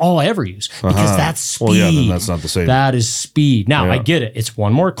that's not all I ever use because that's speed. Well, yeah, then that's not the same. That is speed. Now, Yeah. I get it. It's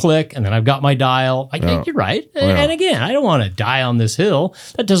one more click, and then I've got my dial. You're right. And again, I don't want to die on this hill.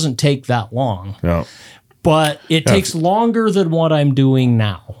 That doesn't take that long. Yeah. But it takes longer than what I'm doing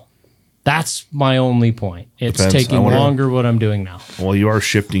now. That's my only point. It's Depends. taking longer what I'm doing now. Well, you are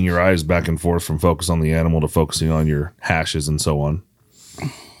shifting your eyes back and forth from focus on the animal to focusing on your hashes and so on.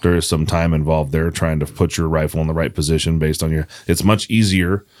 There is some time involved there trying to put your rifle in the right position based on your. It's much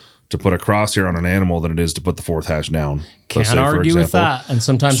easier to put a crosshair on an animal than it is to put the fourth hash down. Can't argue with that. And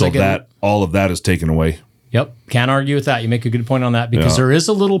sometimes so I get that all of that is taken away. Yep, can't argue with that. You make a good point on that because there is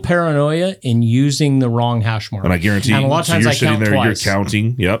a little paranoia in using the wrong hash mark. And I guarantee and a lot of times you're I sitting count there, twice. you're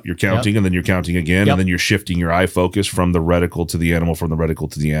counting. Yep, you're counting, and then you're counting again, and then you're shifting your eye focus from the reticle to the animal, from the reticle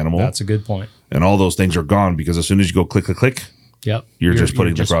to the animal. That's a good point. And all those things are gone because as soon as you go click, click, click, yep, you're just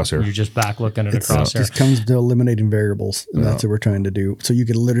putting the crosshair. You're just back looking at a crosshair. It just comes to eliminating variables, and that's what we're trying to do. So you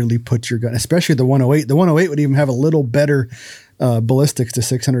could literally put your gun, especially the 108. The 108 would even have a little better ballistics to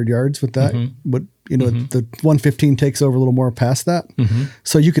 600 yards with that. But the 115 takes over a little more past that.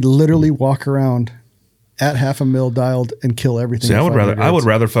 So you could literally walk around at half a mil dialed and kill everything. See, I would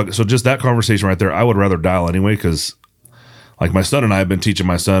rather fuck. So just that conversation right there, I would rather dial anyway because. Like my son and I have been teaching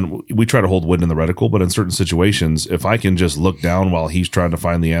my son, we try to hold wind in the reticle, but in certain situations, if I can just look down while he's trying to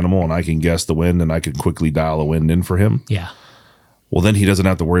find the animal and I can guess the wind and I can quickly dial a wind in for him, well, then he doesn't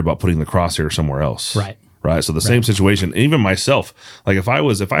have to worry about putting the crosshair somewhere else. Right. So the same situation, even myself, like if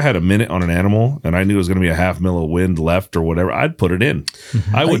I had a minute on an animal and I knew it was going to be a half mil of wind left or whatever, I'd put it in.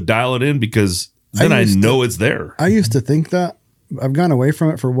 I would dial it in because then I know it's there. I used to think that. I've gone away from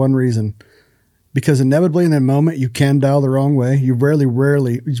it for one reason. Because inevitably in that moment, you can dial the wrong way. You rarely,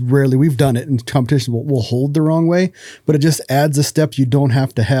 we've done it in competition, we'll hold the wrong way, but it just adds a step you don't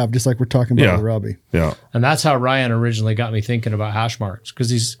have to have, just like we're talking about with Robby. Yeah. And that's how Ryan originally got me thinking about hash marks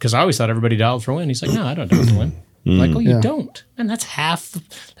because I always thought everybody dialed for win. He's like, no, I don't dial for win. I'm like, oh, you don't. And that's half,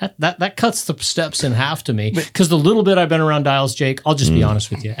 that cuts the steps in half to me. Because the little bit I've been around dials, Jake, I'll just be honest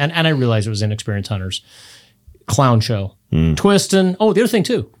with you. And I realize it was inexperienced hunters. Clown show. Twisting. Oh, the other thing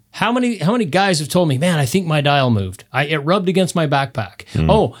too. How many guys have told me, man, I think my dial moved. It rubbed against my backpack.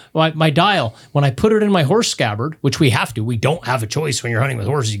 Oh, my dial, when I put it in my horse scabbard, which we have to, we don't have a choice when you're hunting with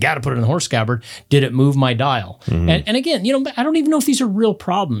horses. You got to put it in the horse scabbard. Did it move my dial? And again, I don't even know if these are real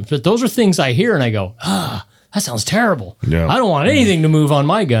problems, but those are things I hear and I go, that sounds terrible. Yeah. I don't want anything to move on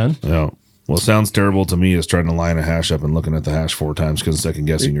my gun. Yeah. Well, it sounds terrible to me is trying to line a hash up and looking at the hash 4 times because second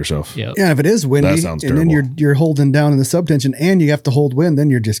guessing yourself. Yep. Yeah, if it is windy, That sounds and then you're holding down in the subtension, and you have to hold wind, then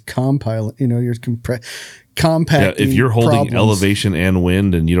you're just compiling. You're compacting. Yeah, if you're holding problems. elevation and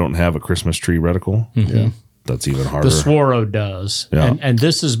wind, and you don't have a Christmas tree reticle, that's even harder. The Swaro does, and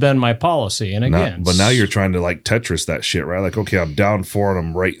this has been my policy. And again, but now you're trying to like Tetris that shit, right? Like, okay, I'm down 4 and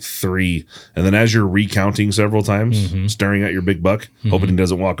I'm right 3, and then as you're recounting several times, staring at your big buck, hoping he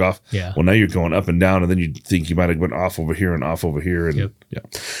doesn't walk off. Yeah. Well, now you're going up and down, and then you think you might have went off over here and off over here, and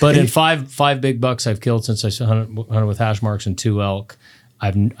But in five big bucks I've killed since I hunted with hash marks and 2 elk,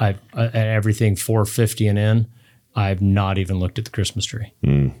 I've everything 450 and in. I've not even looked at the Christmas tree.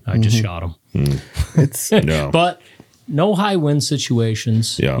 I just shot them. It's But no high wind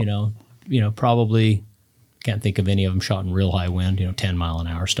situations. Probably can't think of any of them shot in real high wind. 10 mile an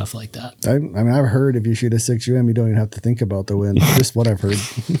hour stuff like that. I mean, I've heard if you shoot a 6UM, you don't even have to think about the wind. Just what I've heard.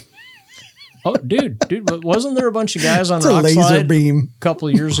 Oh, dude, wasn't there a bunch of guys on It's a Rock laser Slide beam a couple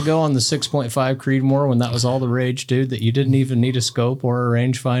of years ago on the 6.5 Creedmoor when that was all the rage, dude, that you didn't even need a scope or a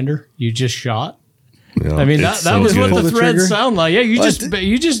rangefinder? You just shot? Yeah, I mean, that so was good. what the Pull the threads trigger? sound like. Yeah, you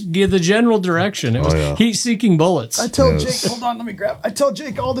just give the general direction. It was heat-seeking bullets. I tell Jake, hold on, let me grab. I tell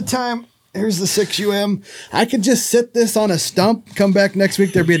Jake all the time, here's the 6UM. I could just sit this on a stump, come back next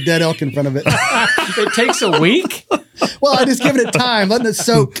week, there'd be a dead elk in front of it. It takes a week? Well, I just give it time, letting it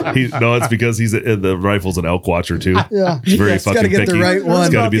soak. No, it's because the rifle's an elk watcher too. Yeah. He's very It's fucking gotta get the picky. right one.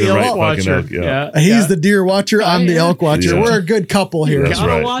 It's got to be the right fucking watcher. elk. Yeah. He's the deer watcher, I'm the elk watcher. Yeah. We're a good couple here. That's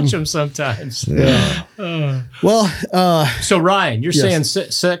Gotta right. watch them sometimes. Well, So, Ryan, you're saying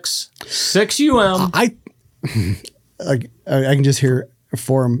 6 UM. I can just hear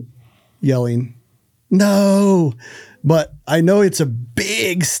Forum yelling, no. But I know it's a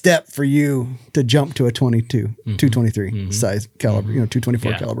big step for you to jump to a 223 size caliber,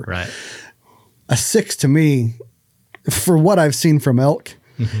 224 caliber. Right. A 6 to me, for what I've seen from elk.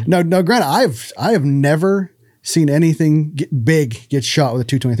 Now, granted, I have never seen anything big get shot with a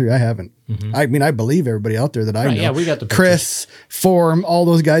 223. I haven't. I mean, I believe everybody out there that I know. Yeah, we got the Chris, Forum, all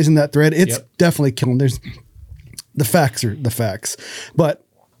those guys in that thread. It's definitely killing. There's the facts are the facts, but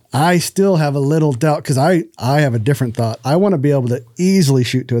I still have a little doubt because I have a different thought. I want to be able to easily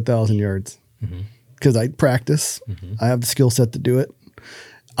shoot to 1,000 yards because I practice. I have the skill set to do it.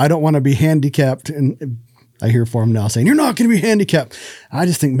 I don't want to be handicapped. And I hear Forum now saying, you're not going to be handicapped. I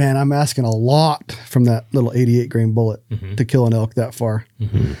just think, man, I'm asking a lot from that little 88 grain bullet to kill an elk that far.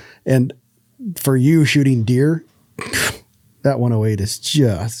 And for you shooting deer, that 108 is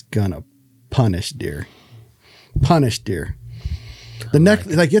just gonna punish deer. The neck,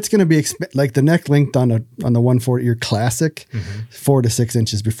 like it's gonna be like the neck length on the 140, your classic, 4 to 6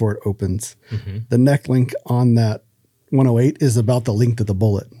 inches before it opens. The neck length on that 108 is about the length of the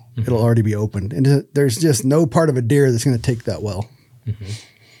bullet. It'll already be opened, and there's just no part of a deer that's gonna take that well.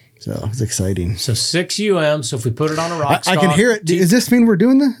 So it's exciting. So 6 So if we put it on a rock I can hear it. Does this mean we're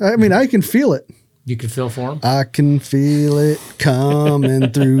doing that? I mean, I can feel it. You can feel for him? I can feel it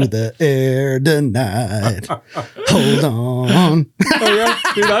coming through the air tonight. Hold on. Oh, yeah.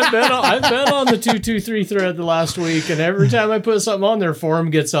 Dude, I've been on the 223 thread the last week, and every time I put something on there, Forum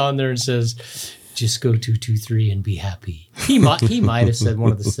gets on there and says, just go 223 and be happy. He might have said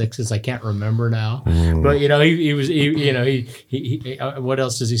one of the 6s. I can't remember now. But what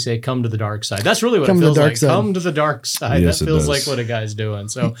else does he say? Come to the dark side. That's really what it feels like. Come to the dark side. Yes, that feels does. like what a guy's doing.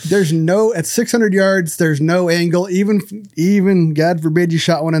 So There's no, at 600 yards, there's no angle. Even God forbid you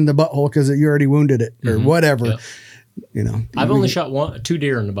shot one in the butthole because you already wounded it or whatever. Yep. You know, I've only shot 2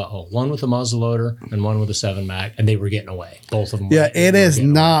 deer in the butthole, one with a muzzle loader and one with a 7 mag, and they were getting away. Both of them. yeah, it is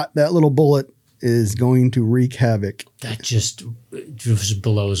not that little bullet is going to wreak havoc. That just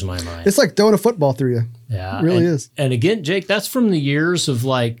blows my mind. It's like throwing a football through you. Yeah, It really is. And again, Jake, that's from the years of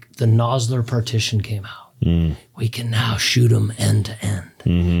like the Nosler partition came out. We can now shoot them end to end.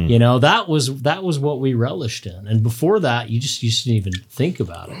 You know, that was what we relished in. And before that, you just didn't even think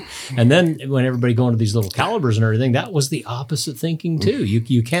about it. And then when everybody going to these little calibers and everything, that was the opposite thinking too.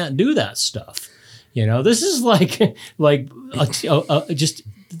 You can't do that stuff. You know, this is like just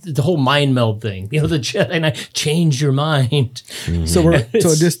the whole mind meld thing. You know, the Jedi Knight, change your mind. So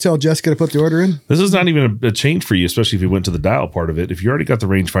just tell Jessica to put the order in. This is not even a change for you, especially if you went to the dial part of it. If you already got the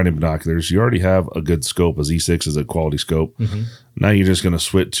range finding binoculars, you already have a good scope. A Z6 is a quality scope. Now you're just going to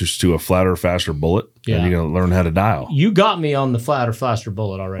switch to a flatter, faster bullet, and you're going to learn how to dial. You got me on the flatter, faster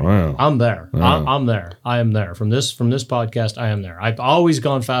bullet already. Wow. I'm there. Wow. I'm there. I am there. From this podcast, I am there. I've always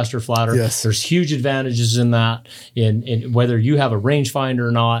gone faster, flatter. Yes. There's huge advantages in that. In whether you have a rangefinder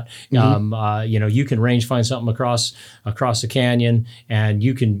or not, you can range find something across a canyon, and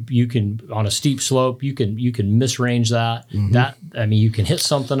you can on a steep slope, you can misrange that. You can hit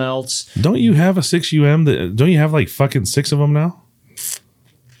something else. Don't you have a 6UM? Don't you have like fucking 6 of them now?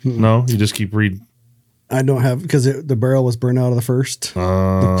 No, you just keep reading. I don't have, because the barrel was burned out of the first.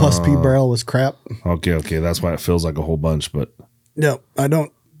 The plus P barrel was crap. Okay, that's why it feels like a whole bunch. But No, I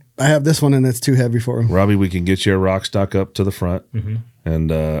don't. I have this one and it's too heavy for him. Robby, we can get you a rock stock up to the front, and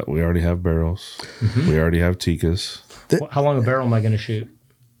we already have barrels. We already have Tikas. How long a barrel am I going to shoot?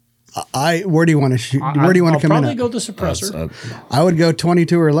 Where do you want to shoot? Where do you want to come in I'll probably at? go the suppressor. I would go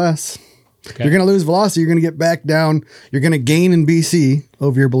 22 or less. Okay. You're going to lose velocity. You're going to get back down. You're going to gain in BC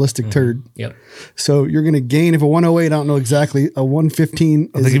over your ballistic turd. Yep. So you're going to gain, if a 108, I don't know exactly, a 115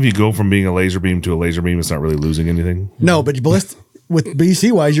 I think if you go from being a laser beam to a laser beam, it's not really losing anything. No, but ballistic, with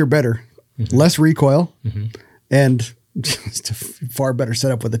BC wise, you're better. Less recoil and just a far better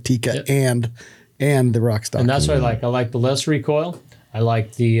setup with a Tika and the rock stock. And that's what I like. I like the less recoil. I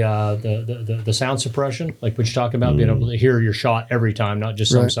like the sound suppression, like what you're talking about, being able to hear your shot every time, not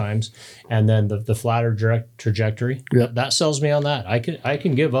just sometimes. And then the flatter direct trajectory. That sells me on that. I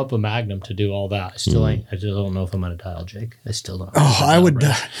can give up a Magnum to do all that. I still ain't. I just don't know if I'm going to dial, Jake. I still don't. I would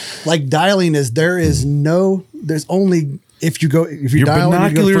like dialing is there's only if you Your dial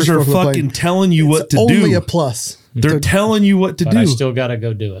binoculars are fucking telling you what to do. Only a plus. They're telling you what to But do. I still got to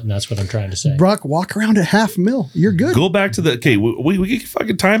go do it, and that's what I'm trying to say. Brock, walk around at 0.5 mil. You're good. Go back to we can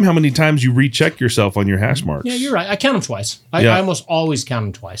fucking time how many times you recheck yourself on your hash marks. Yeah, you're right. I count them twice. I almost always count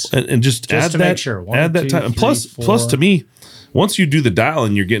them twice. And just add to that, make sure. add that time. And plus to me, once you do the dial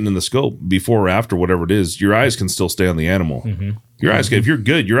and you're getting in the scope before or after whatever it is, your eyes can still stay on the animal. Your eyes, if you're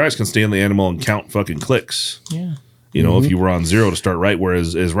good, your eyes can stay on the animal and count fucking clicks. Yeah. You know, if you were on 0 to start right,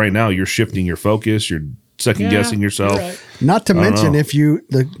 whereas right now you're shifting your focus, you're second guessing yourself. Right. Not to mention if you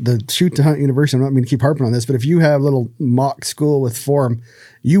the Shoot to Hunt University, I'm not mean to keep harping on this, but if you have little mock school with Forum,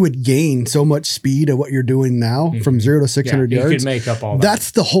 you would gain so much speed of what you're doing now from 0 to 600 yards. You could make up all that. That's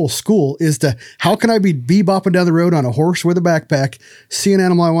the whole school, is to how can I be bebopping down the road on a horse with a backpack, see an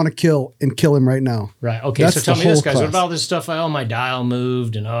animal I want to kill and kill him right now. Right. Okay. That's So tell the me this, whole guys. class. What about all this stuff? My dial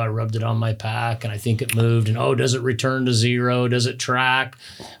moved, and I rubbed it on my pack, and I think it moved, and does it return to 0? Does it track?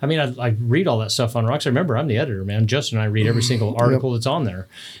 I mean, I read all that stuff on Rocks. I remember I'm the editor, man. Justin and I read every single article that's on there.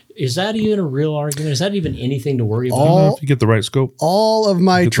 Is that even a real argument? Is that even anything to worry about? If you get the right scope. All of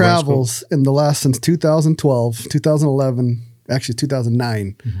my travels in the last since 2012, 2011, actually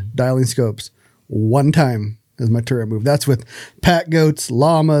 2009, dialing scopes, one time as my turret move. That's with pack goats,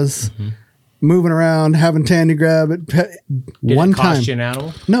 llamas, moving around, having Tandy grab it. Did One it cost time, you an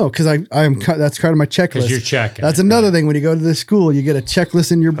animal? no, because that's part of my checklist. Because you're checking. That's it, another right? thing when you go to the school, you get a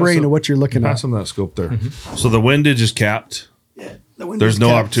checklist in your brain of what you're looking Pass at. them that scope there. So the windage is capped. The windage There's no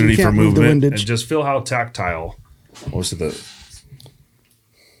capped, so opportunity you for can't move the movement. And windage. just feel how tactile. What's the?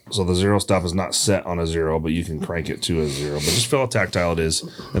 So the zero stop is not set on a zero, but you can crank it to a zero. But just feel how tactile it is,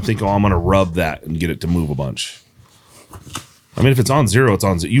 and think, oh, I'm going to rub that and get it to move a bunch. I mean, if it's on zero, it's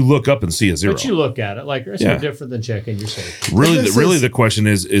on zero. You look up and see a zero. But you look at it like it's no different than checking your safety. Really, the question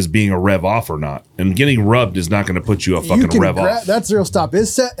is being a rev off or not. And getting rubbed is not going to put you a fucking rev off. That zero stop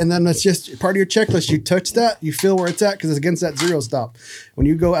is set, and then that's just part of your checklist. You touch that, you feel where it's at because it's against that zero stop. When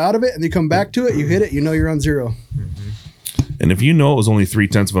you go out of it and you come back to it, you hit it, you know you're on zero. And if you know it was only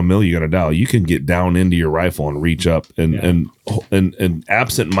 0.3 of a mil you got to dial, you can get down into your rifle and reach up and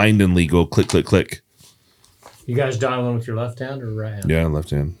absent-mindedly go click, click, click. You guys dialing with your left hand or right hand? Yeah,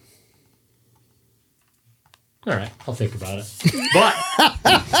 left hand. All right, I'll think about it.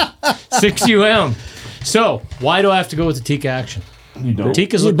 But 6 So why do I have to go with the Tika action? You don't.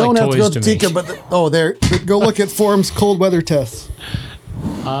 Tikas You look don't like have to toys go to to me. Tika, but go look at Form's cold weather tests.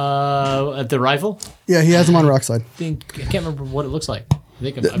 At the rifle, Yeah, he has them on Rockslide. I can't remember what it looks like. I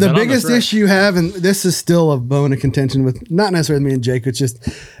think I've The been on biggest thread. issue you have, and this is still a bone of contention with not necessarily me and Jake, it's just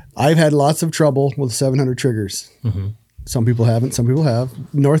I've had lots of trouble with 700 triggers. Some people haven't, some people have.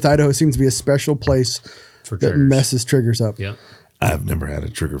 North Idaho seems to be a special place for that triggers. messes triggers up. Yeah. I've never had a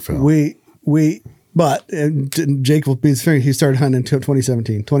trigger fail. But Jake will be his finger. He started hunting until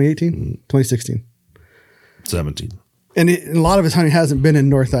 2017, 2018, 2016. 17. And a lot of his hunting hasn't been in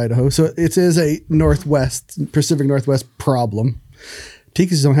North Idaho. So it is a Pacific Northwest problem.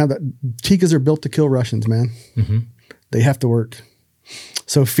 Tikas don't have that. Tikas are built to kill Russians, man. They have to work.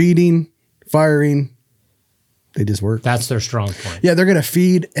 So feeding, firing, they just work. That's their strong point. Yeah, they're going to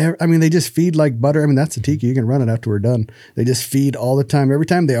feed. They just feed like butter. I mean, that's a Tika. You can run it after we're done. They just feed all the time. Every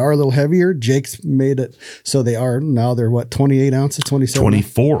time they are a little heavier. Jake's made it. So they're what, 28 ounces, 27?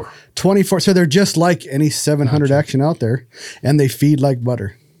 24. 24. So they're just like any 700 action out there. And they feed like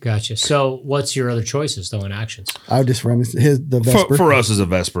butter. Gotcha. So what's your other choices though in actions? I would just run the Vesper. For us as a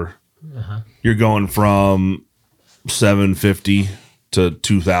Vesper, you're going from 750 to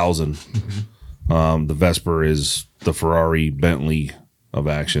 2,000. The Vesper is the Ferrari Bentley of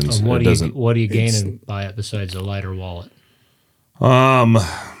actions. And what are you gaining by it besides a lighter wallet?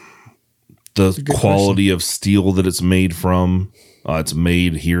 The quality of steel that it's made from. It's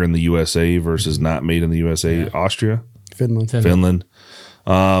made here in the USA versus not made in the USA. Austria, Finland.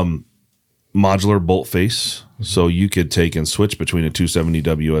 Modular bolt face, so you could take and switch between a 270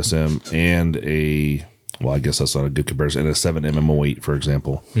 WSM and I guess that's not a good comparison, and a 7 MMO8, for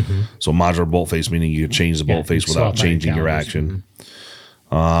example. So modular bolt face, meaning you can change the bolt face without changing your action.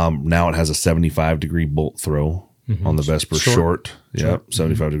 Now it has a 75-degree bolt throw on the Vesper short. Yep,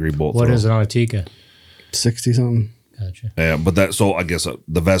 75-degree bolt throw. What is it on a Tika? 60 something. Gotcha. Yeah, but I guess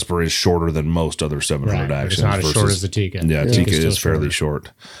the Vesper is shorter than most other 700 Right, actions. it's not as short as the Tika. Yeah, Yeah. Tika Tika's is still fairly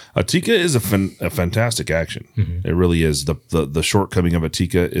short. A Tika is a fantastic action. It really is. The shortcoming of a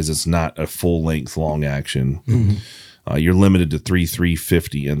Tika is it's not a full length long action. You're limited to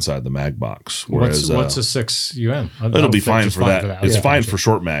 350 inside the mag box. Whereas what's a 6 it'll be fine for that. It's fine for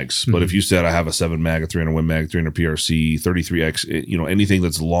short mags. But Mm-hmm. if you said I have a 7 mag, a 300 Win mag, 300 PRC, 33X, anything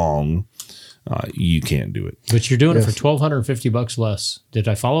that's long, you can't do it. But you're doing it for $1,250 less. Did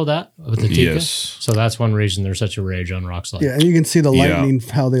I follow that with the Tika? Yes. So that's one reason there's such a rage on Rockslide. Yeah, and you can see the lightning,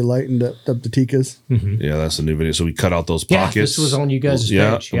 how they lightened up the Tikas. Yeah, that's the new video. So we cut out those pockets. Yeah, this was on you guys' page.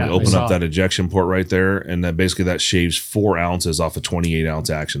 Yeah, Yeah, we open I saw up that it. ejection port right there, and that basically that shaves 4 ounces off a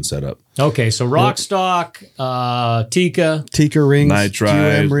 28-ounce action setup. Okay, so Rockstock, Tika. Tika rings,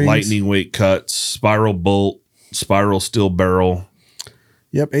 Nitride, QM rings. lightning weight cuts, spiral bolt, spiral steel barrel.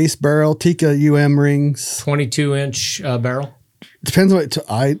 Yep, ace barrel, Tika rings. 22-inch barrel. Depends on what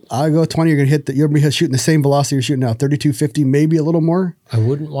I go 20. You're gonna hit that. You'll be shooting the same velocity you're shooting now, 3250, maybe a little more. I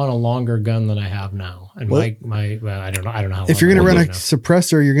wouldn't want a longer gun than I have now. And well, I don't know how. If you're gonna run a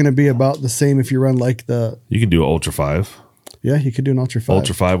suppressor, you're gonna be about the same. If you run like You can do Ultra 5. Yeah, you could do an Ultra 5.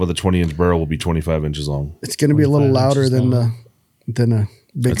 Ultra 5 with a 20-inch barrel will be 25 inches long. It's gonna be a little louder than a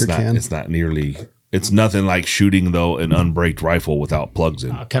bigger can. It's not nearly. It's nothing like shooting though an unbraked rifle without plugs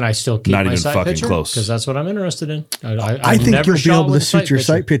in. Can I still keep Not my even sight fucking picture? close. Because that's what I'm interested in. I think you'll be able to shoot your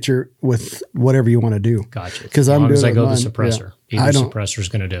sight picture with whatever you want to do. Gotcha. Because as I'm long doing as I go mine. the suppressor. Yeah. Either suppressor's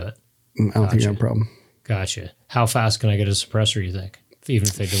going to do it. I don't think you have a problem. Gotcha. How fast can I get a suppressor, you think? even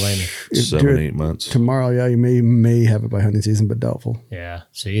if they delay me. 7-8 months. Tomorrow, yeah, you may have it by hunting season, but doubtful. Yeah.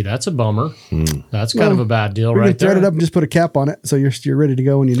 See, that's a bummer. That's kind of a bad deal We right can thread there. it up and just put a cap on it, so you're ready to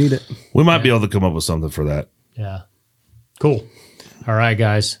go when you need it. We might be able to come up with something for that. Yeah. Cool. All right,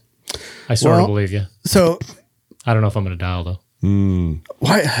 guys. I sort of believe you. So I don't know if I'm going to dial though.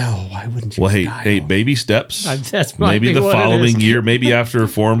 why wouldn't you? Well, hey, baby steps. That's Maybe the following year, maybe after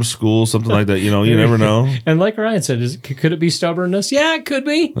form school, something like that. You never know. And like Ryan said, could it be stubbornness? Yeah, it could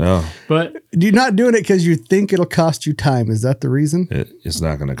be. Yeah. But You're not doing it because you think it'll cost you time. Is that the reason? It's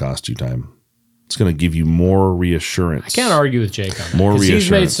not going to cost you time. It's going to give you more reassurance. I can't argue with Jake on that. More 'cause he's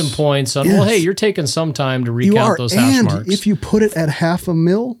made reassurance. some points on, Yes. well, hey, you're taking some time to You recount are, those hash and marks. if you put it at half a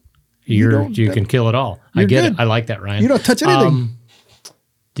mil, you don't- can kill it all. I you're get good. it. I like that, Ryan. you don't touch anything.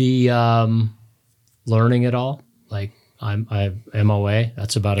 The learning it all, like I MOA,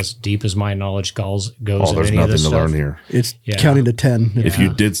 that's about as deep as my knowledge goes Oh, in there's any of nothing this to stuff. learn here. It's Yeah. counting to 10. If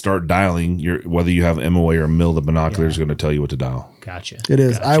you did start dialing, whether you have MOA or mill, the binocular is going to tell you what to dial. Gotcha. It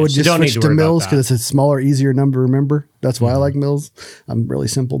is. Gotcha. I would So just don't need switch to worry about mills that. because it's a smaller, easier number to remember. That's why I like mills. I'm really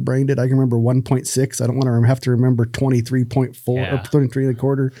simple brained. I can remember 1.6. I don't want to have to remember 23.4 Yeah. or 23 and a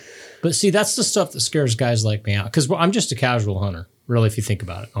quarter. But see, that's the stuff that scares guys like me out because I'm just a casual hunter. Really, if you think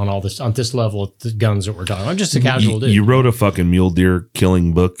about it, on this level of the guns that we're talking, I'm just a casual dude. You wrote a fucking mule deer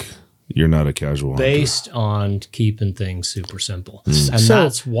killing book. You're not a casual hunter. Based on keeping things super simple, and So-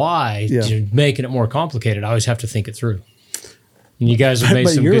 that's why Yeah. you're making it more complicated. I always have to think it through. And you guys have made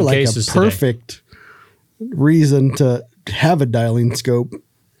But some you're good like cases a perfect reason to have a dialing scope.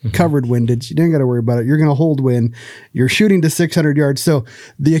 Covered windage. You didn't got to worry about it. You're going to hold wind. You're shooting to 600 yards. So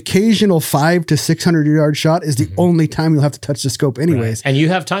the occasional 500 to 600 yard shot is the only time you'll have to touch the scope today. anyways. And you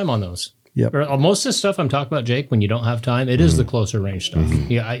have time on those. Yep. Or most of the stuff I'm talking about, Jake, when you don't have time, it is the closer range stuff.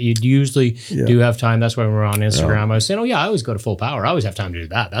 Yeah, you usually do have time. That's why when we're on Instagram, I was saying, I always go to full power. I always have time to do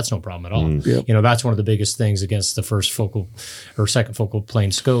that. That's no problem at all. Yep. That's one of the biggest things against the first focal or second focal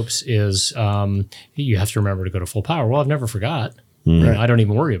plane scopes is you have to remember to go to full power. Well, I've never forgot. I don't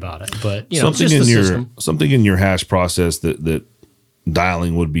even worry about it. But something it's in just the your system. something in your hash process that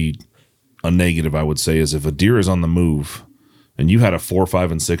dialing would be a negative, I would say, is if a deer is on the move and you had a 400,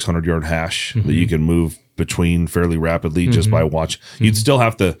 500, and 600 yard hash that you can move between fairly rapidly just by watch, you'd still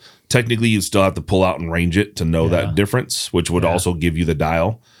have to pull out and range it to know that difference, which would also give you the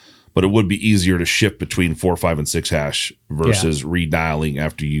dial. But it would be easier to shift between 4, 5, and 6 hash versus redialing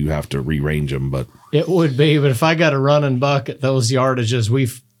after you have to rearrange them. But It would be, but if I got a running buck at those yardages,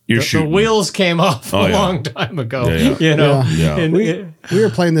 the shooting. wheels came off Oh, a yeah. long time ago. Yeah. Yeah. And We were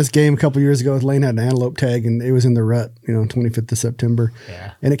playing this game a couple years ago with Lane had an antelope tag and it was in the rut, 25th of September.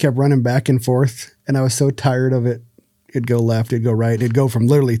 Yeah. And it kept running back and forth. And I was so tired of it. It'd go left, it'd go right. It'd go from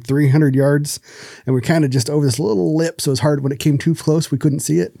literally 300 yards. And we're kind of just over this little lip. So it was hard when it came too close, we couldn't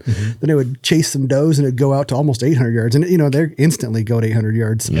see it. Then it would chase some does and it'd go out to almost 800 yards. And, they instantly go to 800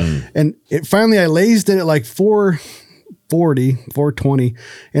 yards. And I lazed it at like 440, 420,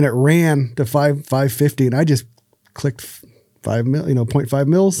 and it ran to 550. And I just clicked 0.5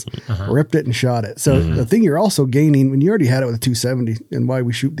 mils, ripped it and shot it. So the thing you're also gaining when you already had it with a 270 and why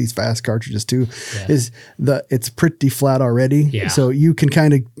we shoot these fast cartridges too is it's pretty flat already. Yeah. So you can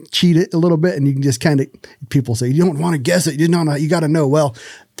kind of cheat it a little bit and you can just people say, you don't want to guess it. You got to know. Well,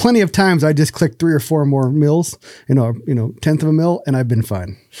 plenty of times I just click 3 or 4 more mils, 1/10 of a mil and I've been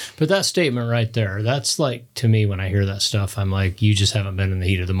fine. But that statement right there, that's like, to me, when I hear that stuff, I'm like, you just haven't been in the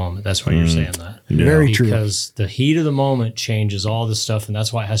heat of the moment. That's why you're saying that. Very true. Because the heat of the moment changes all this stuff, and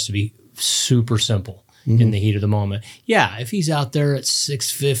that's why it has to be super simple in the heat of the moment. Yeah, if he's out there at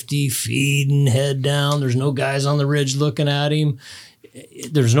 650, feeding, head down, there's no guys on the ridge looking at him,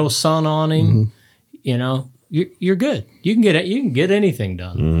 there's no sun on him, you're good. You can get anything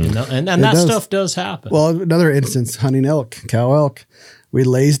done. And that stuff does happen. Well, another instance, hunting cow elk. We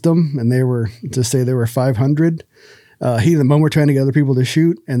lazed them and they were 500. Heat of the moment, we're trying to get other people to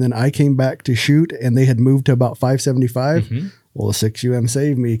shoot. And then I came back to shoot and they had moved to about 575. Well, the 6UM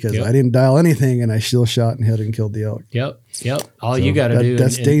saved me because I didn't dial anything and I still shot and hit and killed the elk. Yep. All you got to do.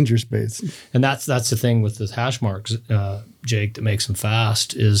 That's danger space. And that's the thing with the hash marks, Jake, that makes them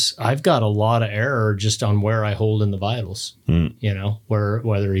fast is I've got a lot of error just on where I hold in the vitals.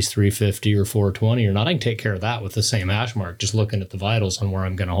 Whether he's 350 or 420 or not, I can take care of that with the same hash mark, just looking at the vitals on where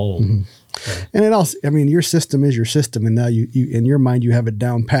I'm going to hold. And it also, your system is your system. And now you in your mind, you have it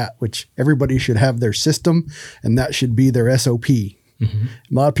down pat, which everybody should have their system and that should be their SOP. A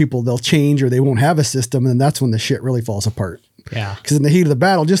lot of people, they'll change or they won't have a system. And that's when the shit really falls apart. Yeah. Because in the heat of the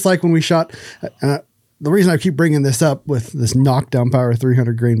battle, just like when we shot, the reason I keep bringing this up with this knockdown power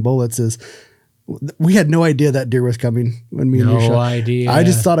 300 grain bullets is We had no idea that deer was coming when me and you No shot. idea. I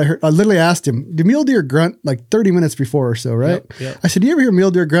just thought I literally asked him, do mule deer grunt like 30 minutes before or so, right? Yep. I said, do you ever hear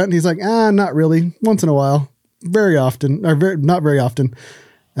mule deer grunt? And he's like, not really. Once in a while. Very often. Or not very often.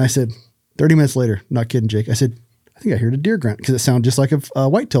 And I said, 30 minutes later, not kidding, Jake. I said, I think I heard a deer grunt because it sounded just like a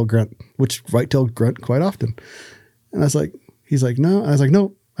whitetail grunt, which whitetail grunt quite often. And I was like, he's like, no. I was like,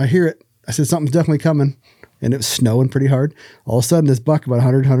 no, I hear it. I said, something's definitely coming. And it was snowing pretty hard. All of a sudden, this buck about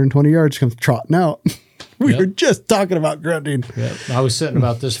 100, 120 yards comes trotting out. We were just talking about grunting. Yep. I was sitting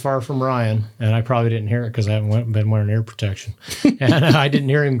about this far from Ryan, and I probably didn't hear it because I haven't been wearing ear protection, and I didn't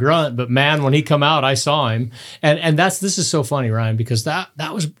hear him grunt. But man, when he come out, I saw him, and this is so funny, Ryan, because that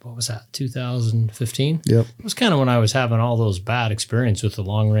was, what was that, 2015? Yep. It was kind of when I was having all those bad experiences with the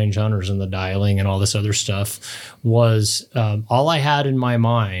long range hunters and the dialing and all this other stuff. Was all I had in my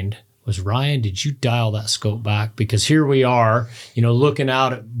mind was, Ryan, did you dial that scope back? Because here we are, looking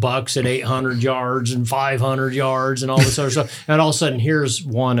out at bucks at 800 yards and 500 yards and all this other stuff. And all of a sudden, here's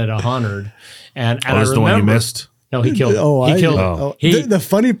one at 100. And I remember, the one you missed? No, he killed it. I killed know. it. The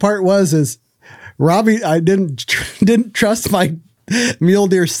funny part is Robby, I didn't trust my mule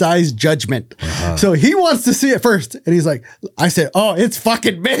deer size judgment. So he wants to see it first. And he's like, I said, oh, it's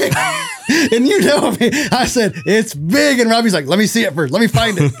fucking big. And you know me. I said, it's big. And Robbie's like, let me see it first. Let me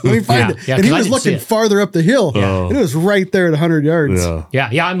find it. Let me find it. Yeah, and he 'cause I was didn't see looking it. farther up the hill. And it was right there at 100 yards. Yeah.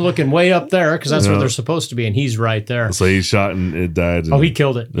 Yeah, I'm looking way up there because that's where they're supposed to be, and he's right there. So he shot and it died. Oh, he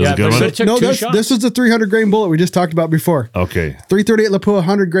killed it. was a good but one? it took No, two shots. this was the 300 grain bullet we just talked about before. Okay. 338 Lapua,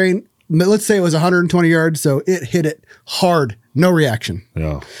 100 grain. Let's say it was 120 yards. So it hit it hard. No reaction.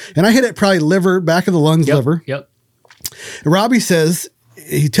 Yeah. And I hit it probably liver, back of the lungs, liver. Yep. And Robbie says,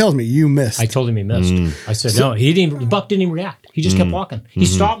 he tells me, you missed. I told him he missed. I said, no, the buck didn't even react. He just kept walking. He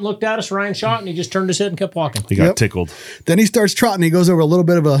stopped and looked at us, Ryan shot, and he just turned his head and kept walking. He got Yep. tickled. Then he starts trotting. He goes over a little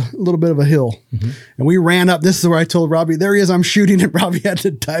bit of a hill, and we ran up. This is where I told Robbie, "There he is." I'm shooting, and Robbie had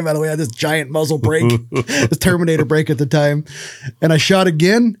to dive out of the way. I had this giant muzzle brake, this Terminator brake at the time, and I shot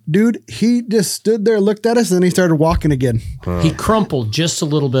again. Dude, he just stood there, looked at us, and then he started walking again. He crumpled just a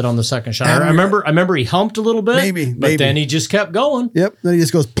little bit on the second shot. And I remember he humped a little bit, Maybe. but then he just kept going, Yep. Then he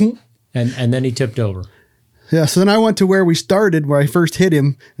just goes, boom. and then he tipped over. Yeah. So then I went to where we started, where I first hit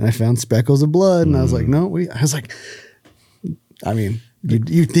him, and I found speckles of blood, and I was like, no, I was like, I mean,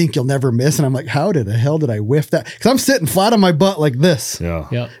 you think you'll never miss, and I'm like, how the hell did I whiff that? Because I'm sitting flat on my butt like this. Yeah.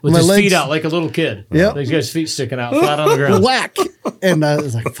 Yeah, with My his legs- feet out like a little kid. Yep. He's got his feet sticking out flat on the ground. Whack. And I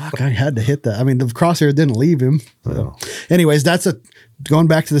was like, fuck, I had to hit that. I mean, the crosshair didn't leave him. So. Anyways, going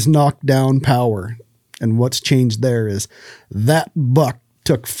back to this knockdown power. And what's changed there is that buck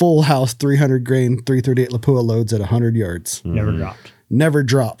took full house 300 grain, 338 Lapua loads at 100 yards. Never dropped. Never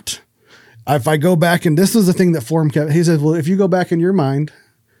dropped. If I go back, and this was the thing that Form kept, he says, well, if you go back in your mind,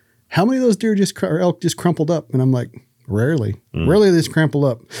 how many of those deer or elk just crumpled up? And I'm like, rarely. Rarely they just crumple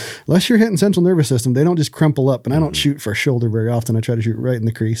up. Unless you're hitting central nervous system, they don't just crumple up. And I don't shoot for a shoulder very often. I try to shoot right in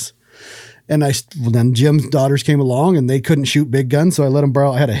the crease. And then Jim's daughters came along and they couldn't shoot big guns. So I let them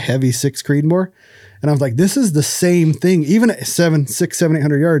borrow. I had a heavy 6 Creedmoor. And I was like, this is the same thing, even at 600, 700,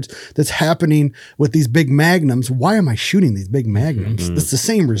 800 yards, that's happening with these big magnums. Why am I shooting these big magnums? It's the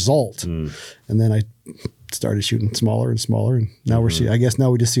same result. And then I started shooting smaller and smaller. And now I guess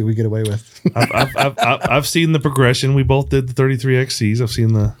now we just see what we get away with. I've seen the progression. We both did the 33 XCs. I've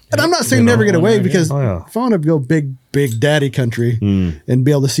seen the. And I'm not saying never get away because Oh, yeah. if I want to go big daddy country and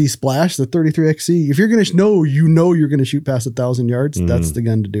be able to see splash, the 33 XC, if you're going to you're going to shoot past 1,000 yards, that's the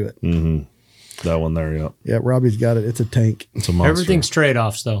gun to do it. That one there, yeah. Yeah, Robbie's got it. It's a tank. It's a monster. Everything's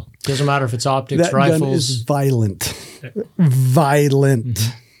trade-offs, though. Doesn't matter if it's optics, That gun is rifles. violent. Violent.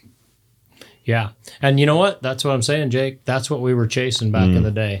 Yeah. And you know what? That's what I'm saying, Jake. That's what we were chasing back in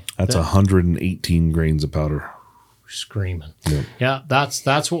the day. That's 118 grains of powder. Screaming. Yeah,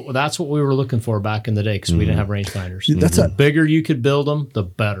 that's what we were looking for back in the day because we didn't have rangefinders. That's The bigger you could build them, the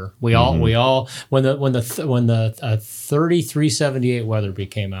better. We all when the 3378 Weatherby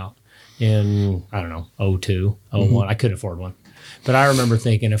came out in, I don't know, 02, 01, I couldn't afford one. But I remember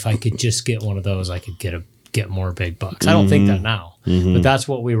thinking if I could just get one of those, I could get more big bucks. I don't think that now, but that's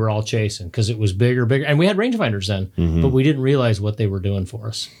what we were all chasing because it was bigger, and we had rangefinders then, but we didn't realize what they were doing for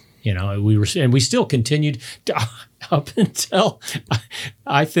us. You know, we still continued up until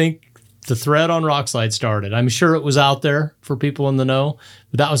I think the thread on Rockslide started. I'm sure it was out there for people in the know,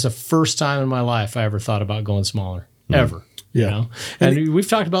 but that was the first time in my life I ever thought about going smaller. ever. You Yeah. know, and we've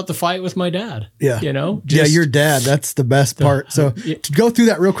talked about the fight with my dad. Yeah. You know, Yeah, your dad. That's the best part. So to go through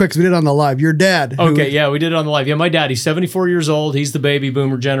that real quick, because we did it on the live. Your dad. Okay, yeah, we did it on the live. Yeah, my dad, he's 74 years old. He's the baby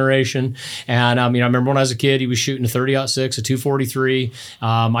boomer generation. And, I remember when I was a kid, he was shooting a 30-06, a 243.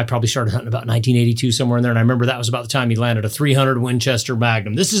 I probably started hunting about 1982, somewhere in there. And I remember that was about the time he landed a 300 Winchester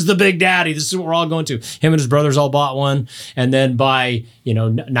Magnum. This is the big daddy. This is what we're all going to. Him and his brothers all bought one. And then by,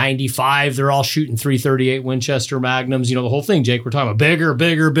 95, they're all shooting 338 Winchester Magnums. The whole thing, Jake, we're talking about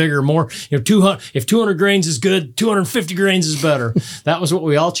bigger, more. 200. If 200 grains is good, 250 grains is better. That was what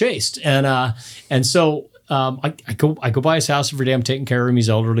we all chased, and so I go by his house every day. I'm taking care of him. He's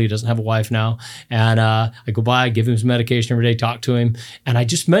elderly. He doesn't have a wife now, and I go by, I give him some medication every day, talk to him, and I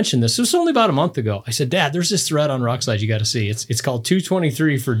just mentioned this. It was only about a month ago. I said, Dad, there's this thread on Rockslide you got to see. It's called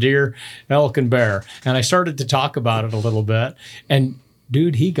 223 for deer, elk, and bear, and I started to talk about it a little bit, and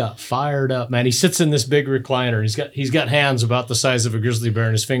dude, he got fired up, man. He sits in this big recliner. He's got hands about the size of a grizzly bear,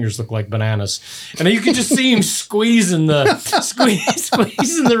 and his fingers look like bananas. And you can just see him squeezing the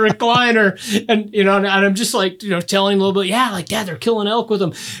recliner. And and I'm just like, telling him a little bit, yeah, like, Dad, they're killing elk with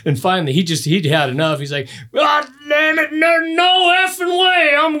them. And finally, he had enough. He's like, God damn it, there's no effing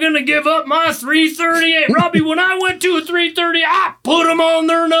way I'm gonna give up my 338. Robby, when I went to a 330, I put them on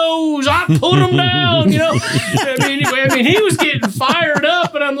their nose. I put them down. I mean, he was getting fired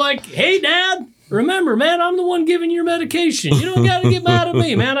up, and I'm like, hey, Dad, remember, man, I'm the one giving your medication. You don't got to get mad at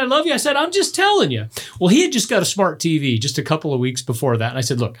me, man. I love you. I said, I'm just telling you. Well, he had just got a smart TV just a couple of weeks before that. And I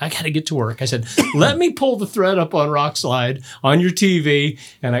said, look, I got to get to work. I said, let me pull the thread up on Rockslide on your TV.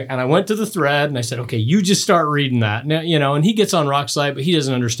 And I went to the thread, and I said, okay, you just start reading that. Now, and he gets on Rockslide, but he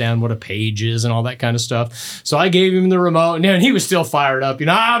doesn't understand what a page is and all that kind of stuff. So I gave him the remote, and he was still fired up.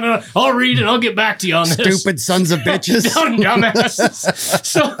 I'll read it. I'll get back to you on this. Stupid sons of bitches. Dumbasses.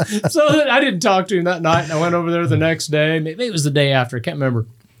 So I didn't talk to him that night, and I went over there the next day. Maybe it was the day after. I can't remember.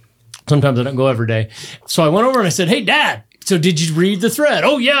 Sometimes I don't go every day. So I went over and I said, hey, Dad, so did you read the thread?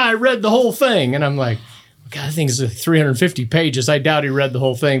 Oh, yeah, I read the whole thing. And I'm like, God, I think it's 350 pages. I doubt he read the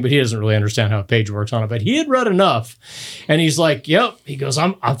whole thing, but he doesn't really understand how a page works on it. But he had read enough. And he's like, yep. He goes,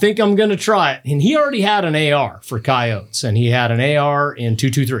 I think I'm going to try it. And he already had an AR for coyotes, and he had an AR in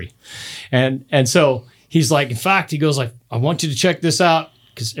 223. And so he's like, in fact, he goes like, I want you to check this out.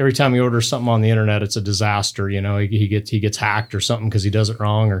 Because every time he orders something on the internet, it's a disaster. He gets hacked or something because he does it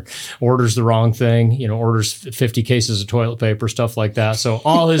wrong, or orders the wrong thing. Orders 50 cases of toilet paper, stuff like that. So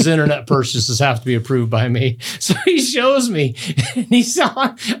all his internet purchases have to be approved by me. So he shows me, and he saw.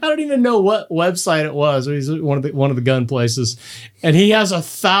 I don't even know what website it was. He's one of the gun places, and he has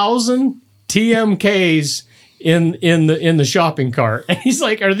 1,000 TMKs in the shopping cart, and he's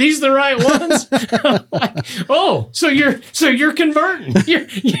like, "Are these the right ones?" I'm like, "Oh, so you're converting? You're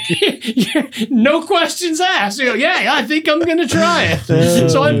no questions asked." Yeah, I think I'm gonna try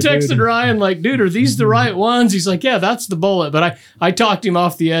it. So I'm texting Ryan like, "Dude, are these the right ones?" He's like, "Yeah, that's the bullet." But I talked him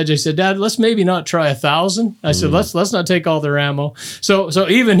off the edge. I said, "Dad, let's maybe not try 1,000." I said, "Let's not take all their ammo." So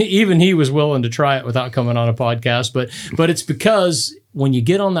even he was willing to try it without coming on a podcast. But it's because when you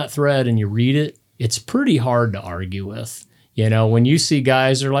get on that thread and you read it, it's pretty hard to argue with. When you see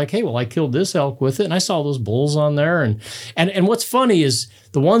guys are like, hey, well, I killed this elk with it, and I saw those bulls on there. And what's funny is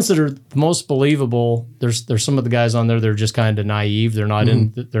the ones that are the most believable, there's some of the guys on there that are just kind of naive. They're not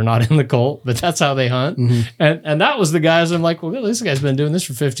in the cult, but that's how they hunt. Mm-hmm. And that was the guys I'm like, well, this guy's been doing this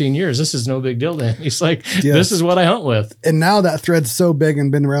for 15 years. This is no big deal to him. He's like, This is what I hunt with. And now that thread's so big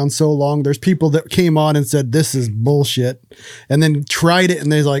and been around so long, there's people that came on and said, this is bullshit, and then tried it,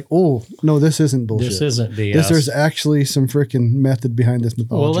 and they're like, oh, no, this isn't bullshit. This isn't BS. There's actually some freaking method behind this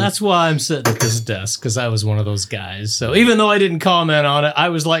mythology. Well, that's why I'm sitting at this desk, because I was one of those guys. So even though I didn't comment on it, I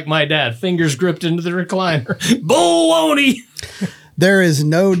was like my dad, fingers gripped into the recliner. Baloney! There is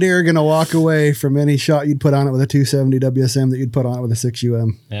no deer going to walk away from any shot you'd put on it with a 270 WSM that you'd put on it with a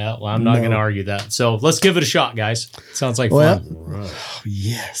 6UM. Yeah, well, I'm not going to argue that. So let's give it a shot, guys. Sounds like fun. Oh,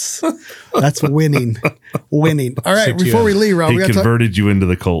 yes. That's winning. Winning. All right, before we leave, Rob, he converted you into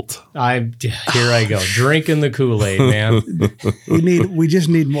the cult. Here I go, drinking the Kool-Aid, man. We just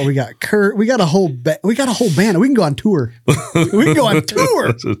need more. We got Kurt. We got a whole band. We can go on tour. We can go on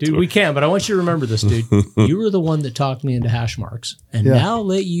tour. Dude, we can, but I want you to remember this, dude. You were the one that talked me into hash marks. And now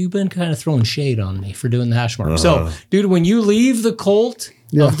you've been kind of throwing shade on me for doing the hash marks. So, dude, when you leave the cult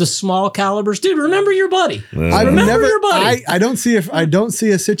of the small calibers. Dude, remember your buddy. Remember your buddy. I don't see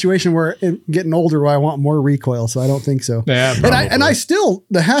a situation where getting older where I want more recoil, so I don't think so. Yeah, and I still,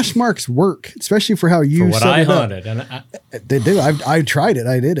 the hash marks work, especially for how you for what set I it up. hunted. And They do. I tried it.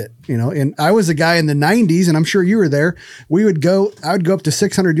 I did it. And I was a guy in the 90s, and I'm sure you were there. I would go up to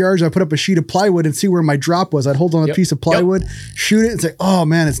 600 yards. I'd put up a sheet of plywood and see where my drop was. I'd hold on a piece of plywood, shoot it, and say, "Oh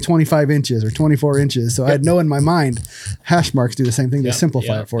man, it's 25 inches or 24 inches." So I'd know in my mind. Hash marks do the same thing. They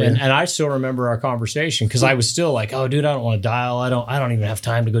simplify it for you. And I still remember our conversation because I was still like, "Oh, dude, I don't want to dial. I don't even have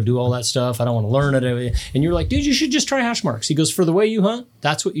time to go do all that stuff. I don't want to learn it." And you're like, "Dude, you should just try hash marks." He goes, "For the way you hunt,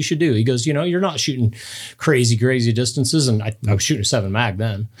 that's what you should do." He goes, "You're not shooting crazy distances." And I was shooting a 7 mag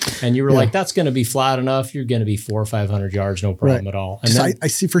then. And you were like, "That's going to be flat enough. You're going to be 400 or 500 yards, no problem at all." And then, I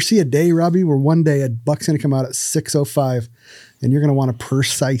foresee a day, Robbie, where one day a buck's going to come out at 6:05, and you're going to want a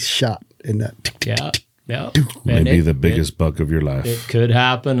precise shot in that. Yeah. Maybe the biggest buck of your life. It could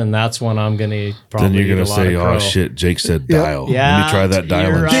happen, and that's when I'm going to probably. Then you're going to say, "Oh shit, Jake said dial." Yeah, let me try that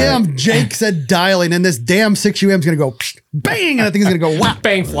dialing. right. Damn, Jake said dialing, and this damn 6UM is going to go bang, and that thing's going to go whap.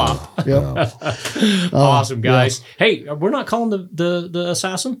 Bang flop. Awesome, guys. Hey, we're not calling the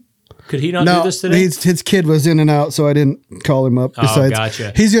assassin? Could he not do this today? His kid was in and out, so I didn't call him up. Besides,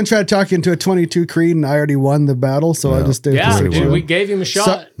 gotcha. He's going to try to talk you into a 22 Creed, and I already won the battle, so I just did. Dude, we gave him a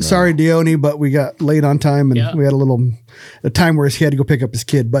shot. Sorry, Dione, but we got late on time, and we had a time where he had to go pick up his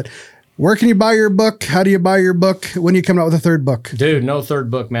kid. But where can you buy your book? How do you buy your book? When are you coming out with a third book? Dude, no third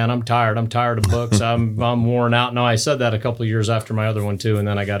book, man. I'm tired. I'm tired of books. I'm worn out. No, I said that a couple of years after my other one too, and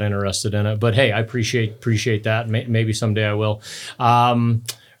then I got interested in it. But hey, I appreciate that. Maybe someday I will.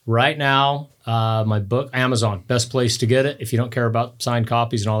 Right now, my book, Amazon, best place to get it. If you don't care about signed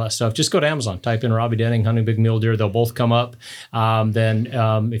copies and all that stuff, just go to Amazon, type in Robby Denning, Hunting Big Mule Deer. They'll both come up. Then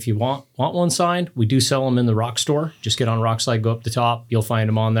if you want one signed, we do sell them in the Rock Store. Just get on Rockslide, go up the top. You'll find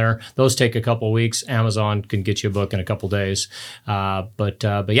them on there. Those take a couple of weeks. Amazon can get you a book in a couple of days. But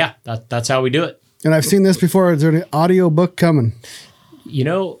yeah, that's how we do it. And I've seen this before. Is there an audio book coming? You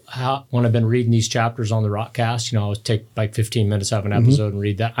know how when I've been reading these chapters on the Rockcast, I would take like 15 minutes, have an episode and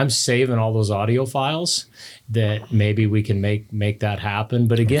read that. I'm saving all those audio files that maybe we can make that happen.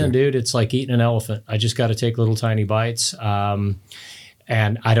 But again, dude, it's like eating an elephant. I just got to take little tiny bites.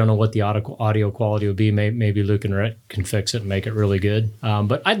 And I don't know what the audio quality will be. Maybe Luke and Rhett can fix it and make it really good.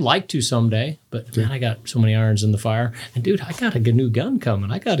 But I'd like to someday. But man, I got so many irons in the fire. And dude, I got a new gun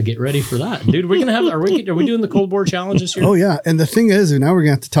coming. I got to get ready for that. Dude, we're gonna have. Are we doing the cold bore challenge this year? Oh yeah. And the thing is, now we're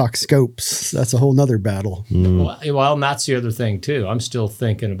gonna have to talk scopes. That's a whole nother battle. Well, and that's the other thing too. I'm still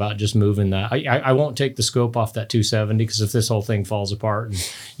thinking about just moving that. I won't take the scope off that 270 because if this whole thing falls apart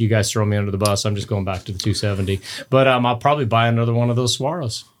and you guys throw me under the bus, I'm just going back to the 270. But I'll probably buy another one of those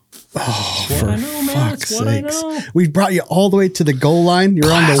Swaros. Oh, for fuck's sakes. We brought you all the way to the goal line.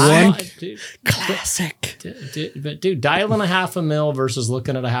 You're on the one. Dude, classic. Dude, dialing a half a mil versus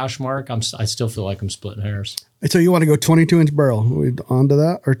looking at a hash mark, I still feel like I'm splitting hairs. So you want to go 22-inch barrel? We onto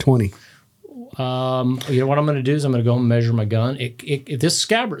that or 20? What I'm going to do is I'm going to go home and measure my gun. This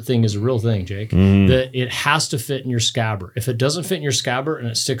scabbard thing is a real thing, Jake. That it has to fit in your scabbard. If it doesn't fit in your scabbard and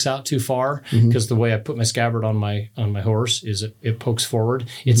it sticks out too far, because the way I put my scabbard on my horse is it pokes forward.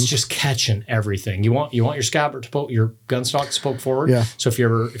 It's just catching everything. You want your scabbard to poke, your gun stock to poke forward. Yeah. So if you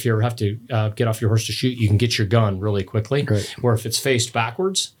ever have to get off your horse to shoot, you can get your gun really quickly. Right. Where if it's faced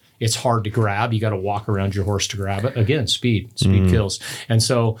backwards, it's hard to grab. You got to walk around your horse to grab it. Again, speed kills. And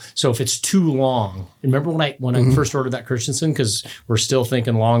so if it's too long, remember when I first ordered that Christensen, because we're still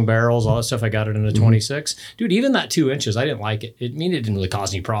thinking long barrels, all that stuff. I got it in a 26, dude. Even that 2 inches, I didn't like it. It didn't really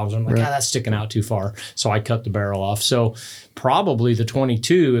cause any problems. I'm like, that's sticking out too far. So I cut the barrel off. So probably the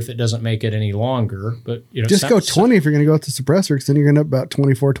 22 if it doesn't make it any longer. But just go 20 if you're going to go with the suppressor, because then you're going to about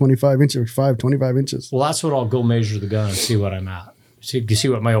 24, 25 inches, 25 inches. Well, that's what I'll go measure the gun and see what I'm at. So you can see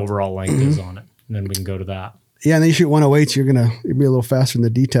what my overall length is on it, and then we can go to that. Yeah, and then you shoot 108s, you'll be a little faster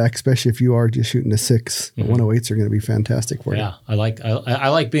than the DTAC, especially if you are just shooting a 6. The 108s are going to be fantastic for you. Yeah, I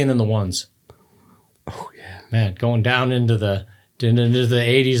like being in the ones. Oh yeah, man, going down into the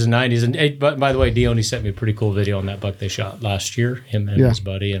 80s and 90s. And but by the way, Dione sent me a pretty cool video on that buck they shot last year. Him and his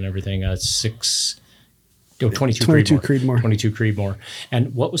buddy and everything. 22 Creedmoor. 22 Creedmoor.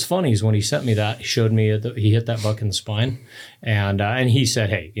 And what was funny is when he sent me that, he showed me he hit that buck in the spine, and he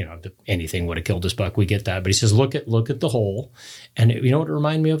said, "Hey, anything would have killed this buck. We get that." But he says, "Look at the hole." And you know what it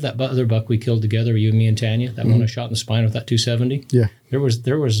reminded me of? That other buck we killed together, you, me, and Tanya. That one I shot in the spine with that 270. Yeah,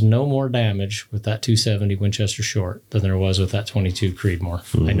 there was no more damage with that 270 Winchester short than there was with that 22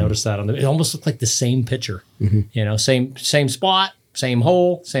 Creedmoor. I noticed that it almost looked like the same picture. Same spot, same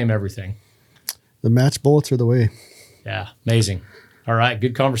hole, same everything. The match bullets are the way. Yeah, amazing. All right.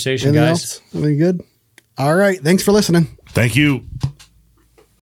 Good conversation, Anything guys. else? Anything good? All right. Thanks for listening. Thank you.